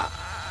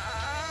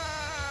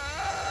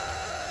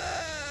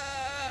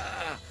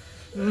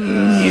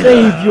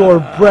 Save your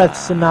breath,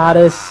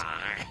 Cinatas.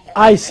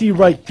 I see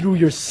right through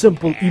your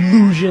simple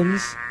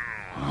illusions.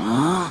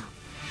 Huh?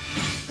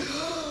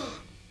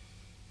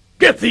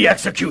 Get the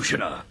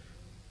executioner!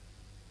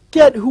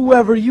 Get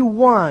whoever you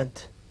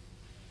want.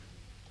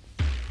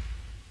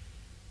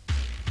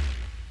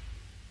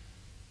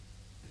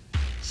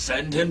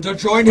 Send him to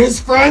join his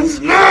friends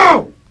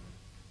now!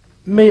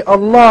 May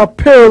Allah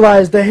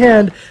paralyze the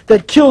hand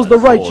that kills the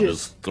Sword is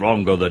righteous.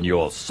 stronger than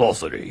your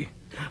sorcery.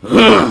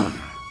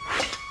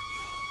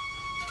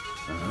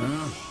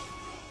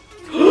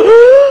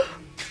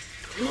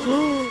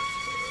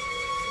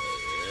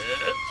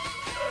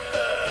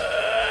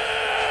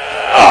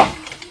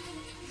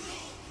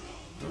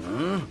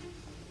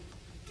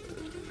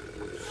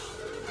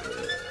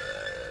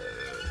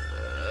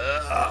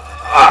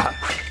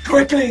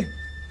 Quickly!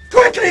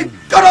 Quickly!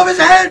 Cut off his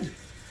head!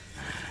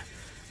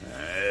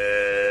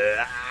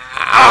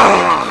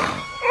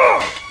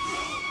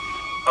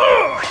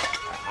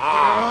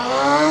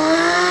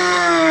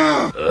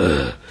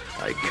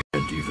 I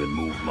can't even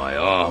move my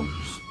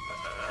arms.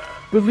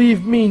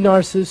 Believe me,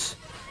 Narsis,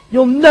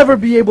 you'll never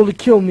be able to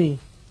kill me.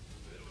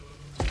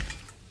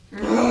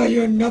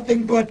 You're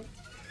nothing but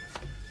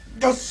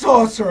a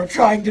sorcerer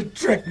trying to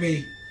trick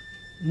me.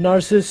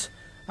 Narsis,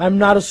 I'm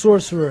not a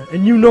sorcerer,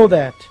 and you know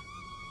that.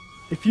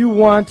 If you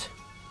want,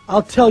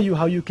 I'll tell you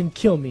how you can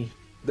kill me.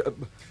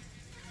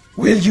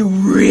 Will you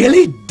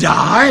really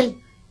die?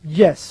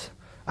 Yes,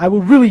 I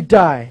will really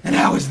die. And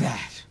how is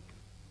that?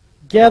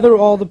 Gather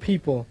all the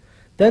people,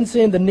 then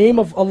say in the name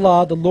of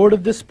Allah, the Lord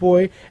of this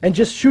boy, and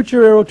just shoot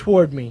your arrow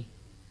toward me.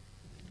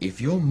 If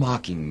you're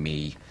mocking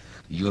me,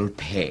 you'll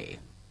pay.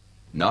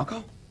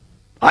 Nako?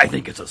 I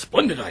think it's a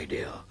splendid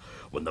idea.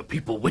 When the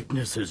people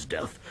witness his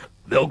death,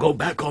 they'll go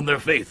back on their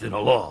faith in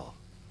Allah.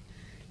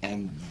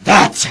 And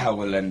that's how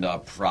we'll end our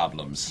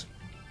problems.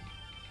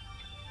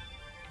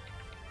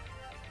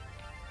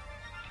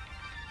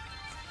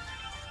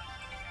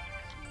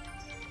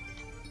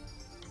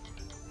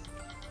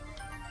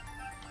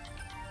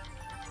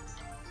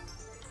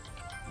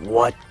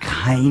 What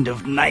kind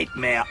of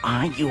nightmare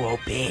are you,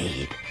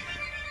 Obaid?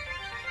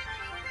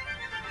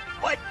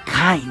 What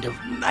kind of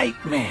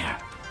nightmare?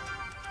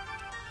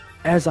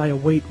 As I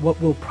await what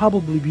will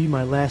probably be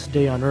my last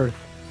day on earth,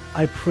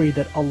 I pray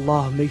that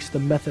Allah makes the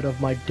method of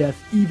my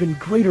death even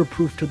greater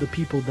proof to the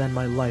people than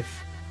my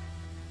life.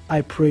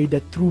 I pray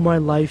that through my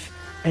life,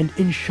 and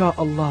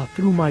insha'Allah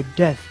through my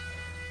death,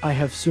 I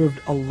have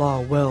served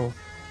Allah well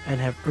and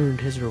have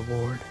earned His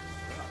reward.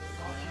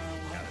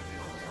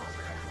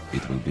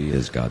 It will be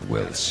as God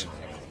wills.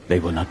 They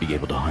will not be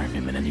able to harm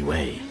him in any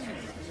way.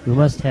 We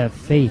must have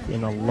faith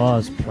in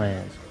Allah's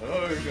plan.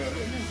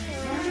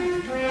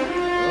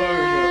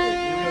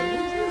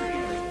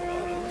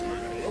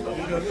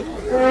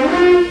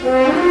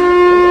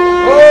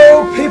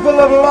 O people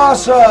of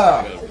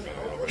Larsa!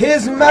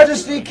 His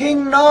Majesty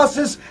King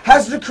Narsis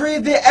has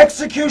decreed the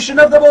execution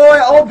of the boy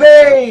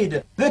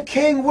Obaid. The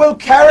king will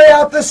carry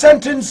out the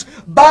sentence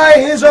by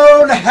his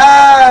own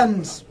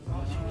hands.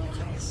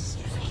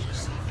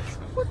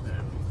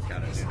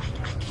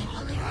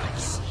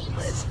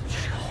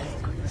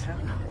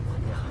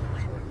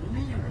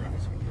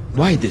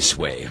 Why this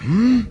way,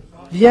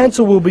 The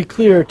answer will be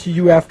clear to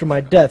you after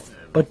my death,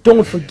 but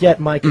don't forget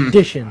my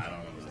condition.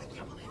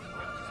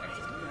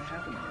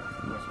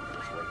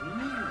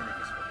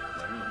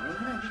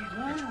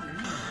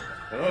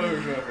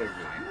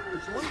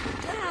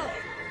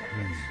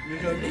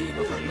 In the name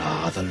of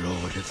Allah, the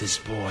Lord of this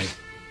boy.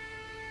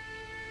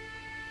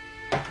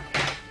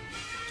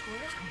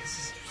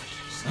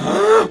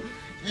 Huh?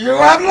 You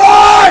have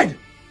lied!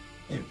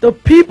 The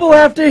people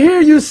have to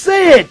hear you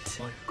say it!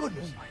 My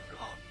goodness, my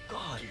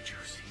God, did you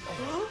see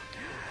that?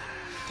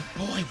 The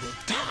boy will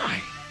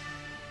die.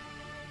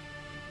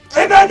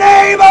 In the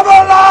name of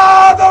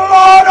Allah, the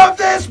Lord of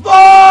this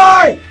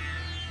boy!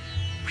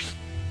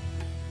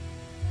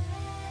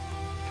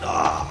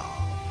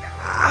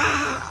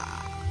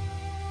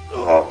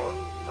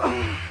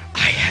 I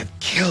have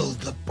killed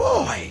the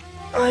boy.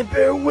 I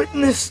bear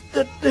witness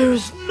that there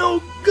is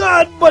no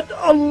God but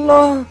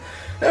Allah.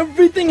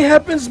 Everything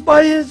happens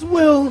by His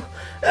will.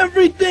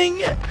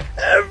 Everything.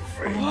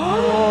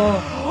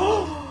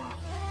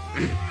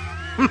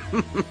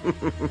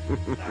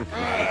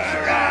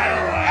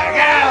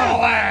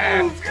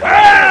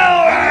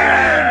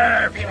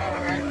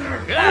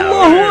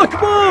 Allahu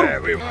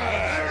Akbar!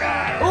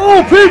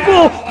 Oh,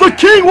 people! The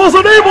king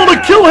wasn't able to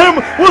kill him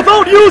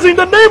without using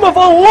the name of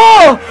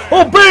Allah!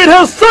 Obaid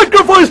has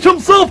sacrificed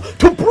himself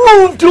to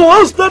prove to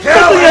us that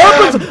nothing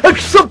happens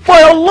except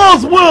by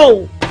Allah's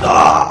will!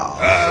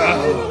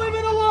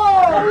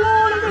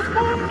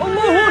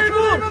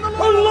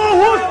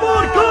 Allahu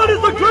Akbar! God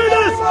is the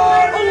greatest!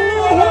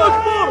 Allahu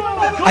Akbar!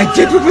 I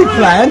did what we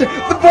planned.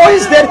 The boy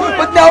is dead,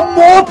 but now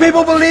more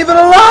people believe in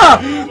Allah.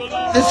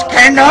 This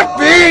cannot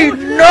be.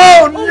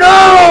 No,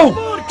 no!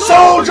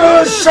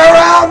 Soldiers,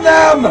 surround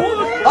them!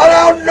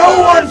 Allow no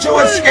one to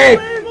escape!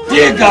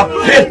 Dig a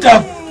pit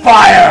of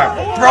fire!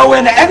 Throw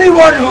in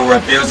anyone who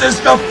refuses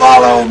to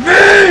follow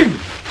me!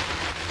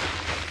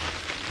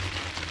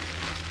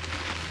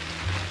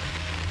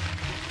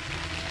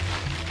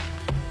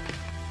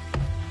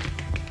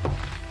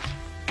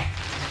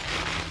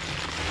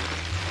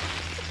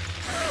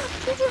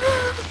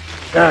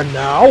 And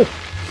now?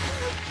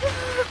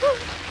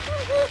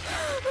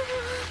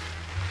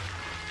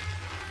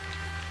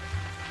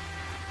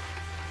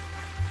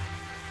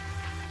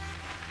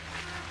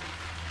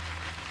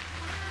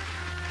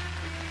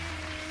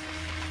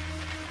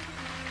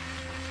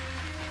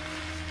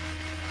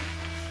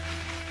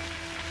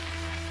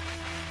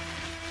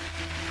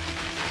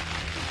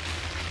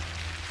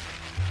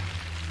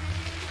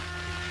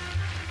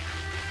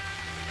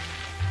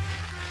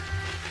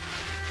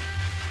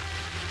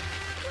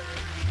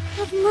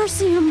 Have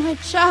mercy on my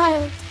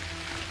child.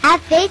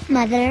 Have faith,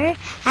 Mother.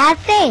 Have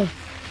faith.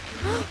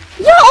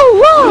 Ya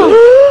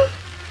Allah!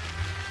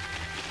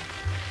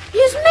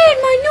 He's made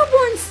my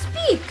newborn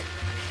speak.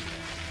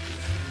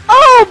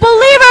 Oh,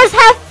 believers,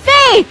 have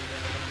faith!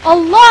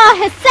 Allah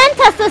has sent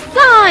us a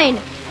sign.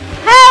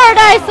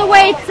 Paradise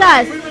awaits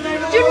us.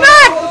 Do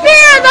not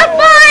fear the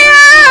fire!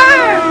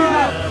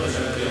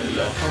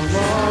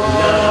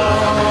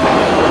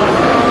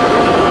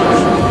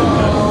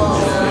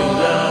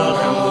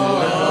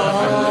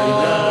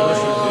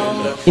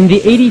 In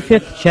the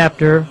 85th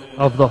chapter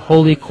of the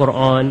Holy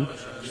Quran,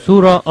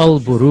 Surah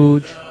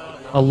Al-Buruj,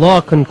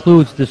 Allah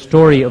concludes the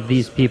story of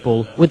these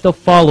people with the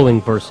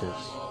following verses.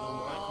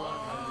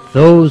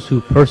 Those who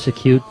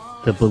persecute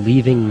the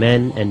believing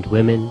men and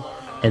women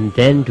and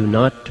then do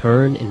not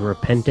turn in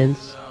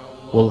repentance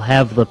will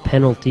have the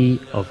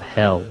penalty of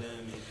hell.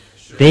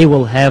 They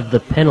will have the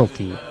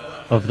penalty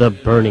of the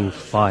burning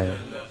fire.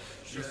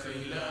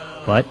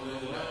 But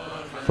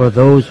for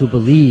those who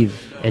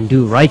believe and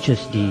do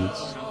righteous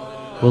deeds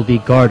will be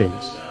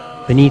gardens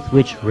beneath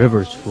which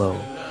rivers flow.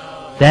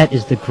 That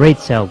is the great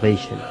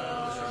salvation,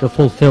 the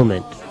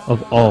fulfillment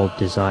of all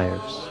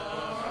desires.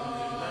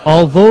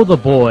 Although the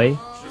boy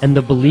and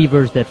the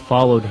believers that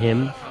followed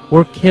him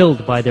were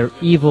killed by their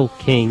evil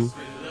king,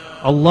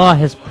 Allah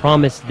has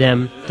promised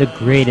them the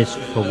greatest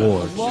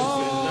reward.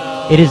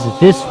 It is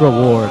this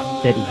reward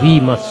that we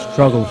must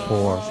struggle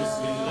for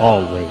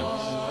always.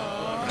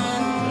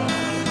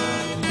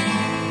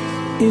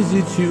 Is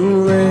it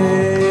too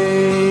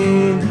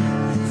late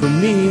for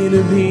me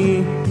to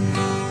be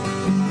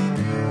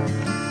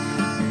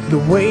the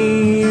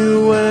way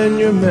you and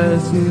your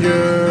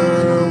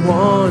messenger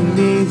want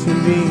me to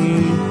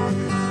be?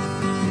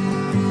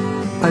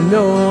 I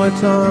know a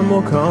time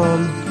will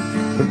come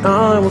when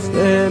I will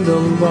stand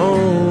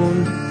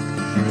alone,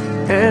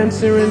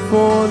 answering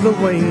for the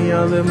way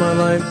I live my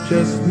life,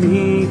 just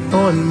me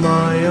on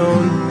my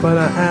own. But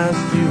I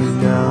ask you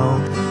now,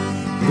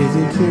 is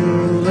it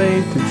too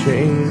late to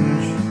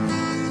change?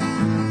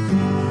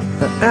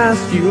 I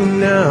ask you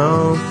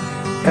now,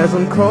 as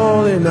I'm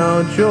calling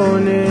out your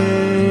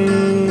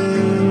name.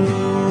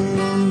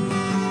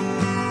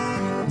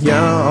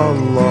 Ya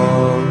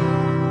Allah,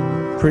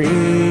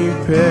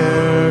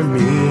 prepare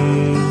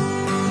me,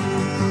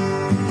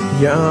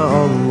 Ya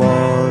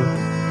Allah,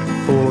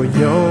 for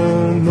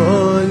Yawm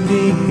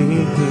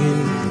al-Din.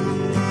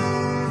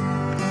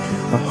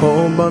 I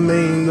hope I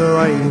made the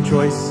right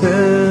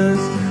choices,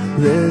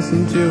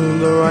 listen to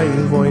the right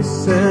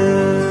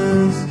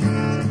voices,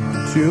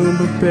 to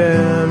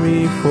prepare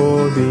me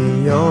for the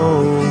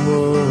Yawm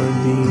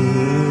al-Din.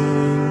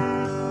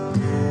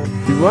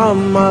 Throughout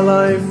my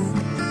life,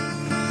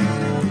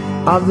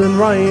 I've been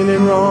right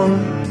and wrong.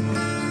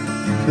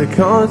 The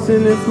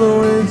constant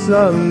influence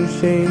of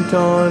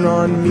Shaitan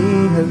on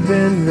me has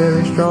been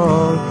very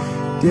strong.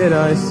 Did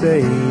I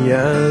say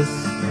yes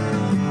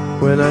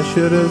when I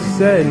should have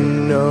said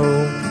no?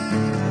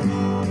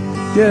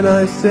 Did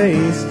I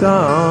say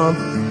stop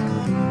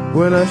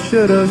when I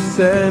should have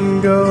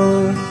said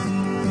go?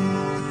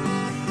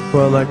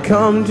 Well, I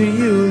come to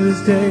you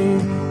this day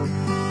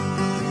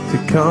to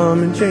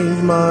come and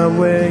change my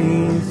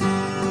ways,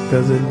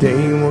 'cause a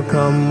day will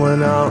come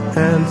when I'll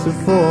answer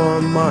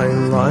for my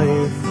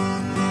life.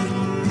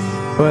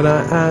 But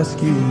I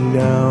ask you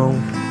now,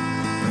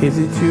 is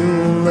it too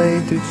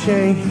late to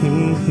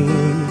change?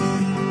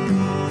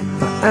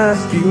 I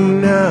ask you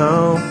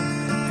now,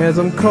 as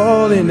I'm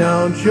calling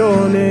out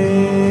your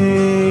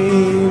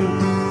name.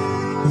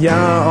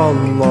 Ya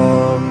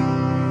Allah,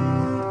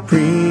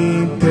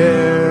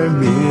 prepare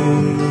me,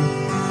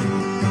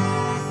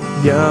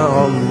 Ya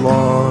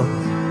Allah,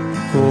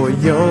 for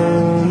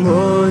Yawm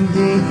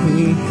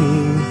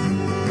al-Din.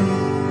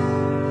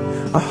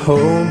 I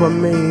hope I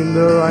made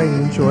the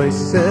right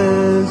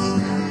choices,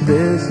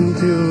 listen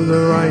to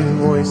the right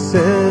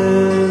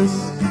voices,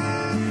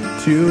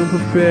 to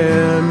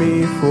prepare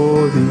me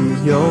for the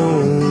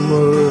Yawm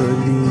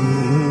al-Din.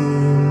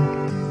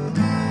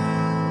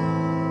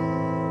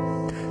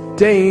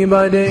 Day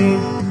by day,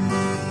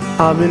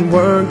 I've been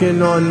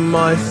working on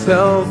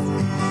myself,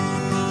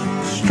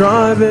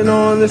 striving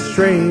on the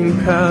straight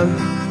path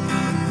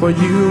for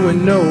you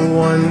and no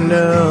one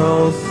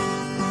else.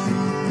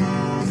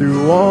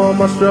 Through all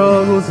my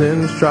struggles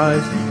and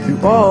strives,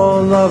 through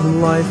all of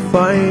life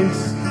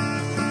fights,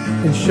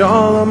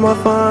 inshallah my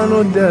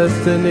final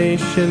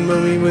destination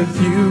will be with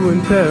you in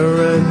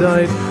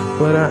paradise.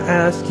 But I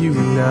ask you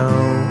now,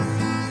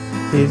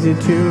 is it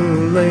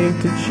too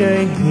late to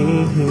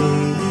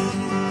change?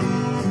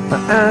 I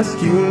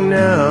ask you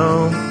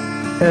now,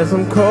 as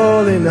I'm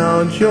calling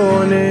out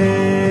your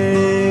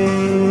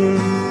name.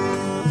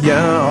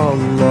 Ya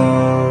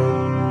Allah,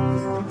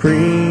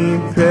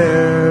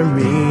 prepare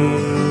me,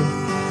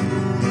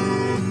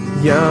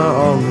 Ya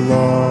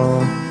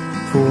Allah,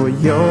 for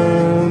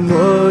Yawm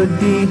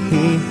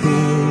al-Din.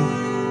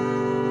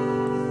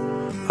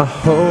 I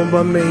hope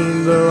I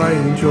made the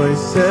right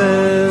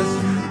choices,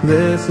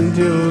 listen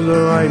to the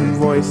right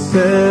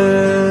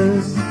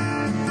voices,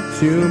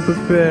 to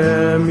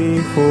prepare me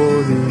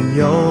for the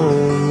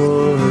Yawm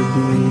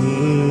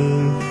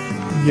al-Din.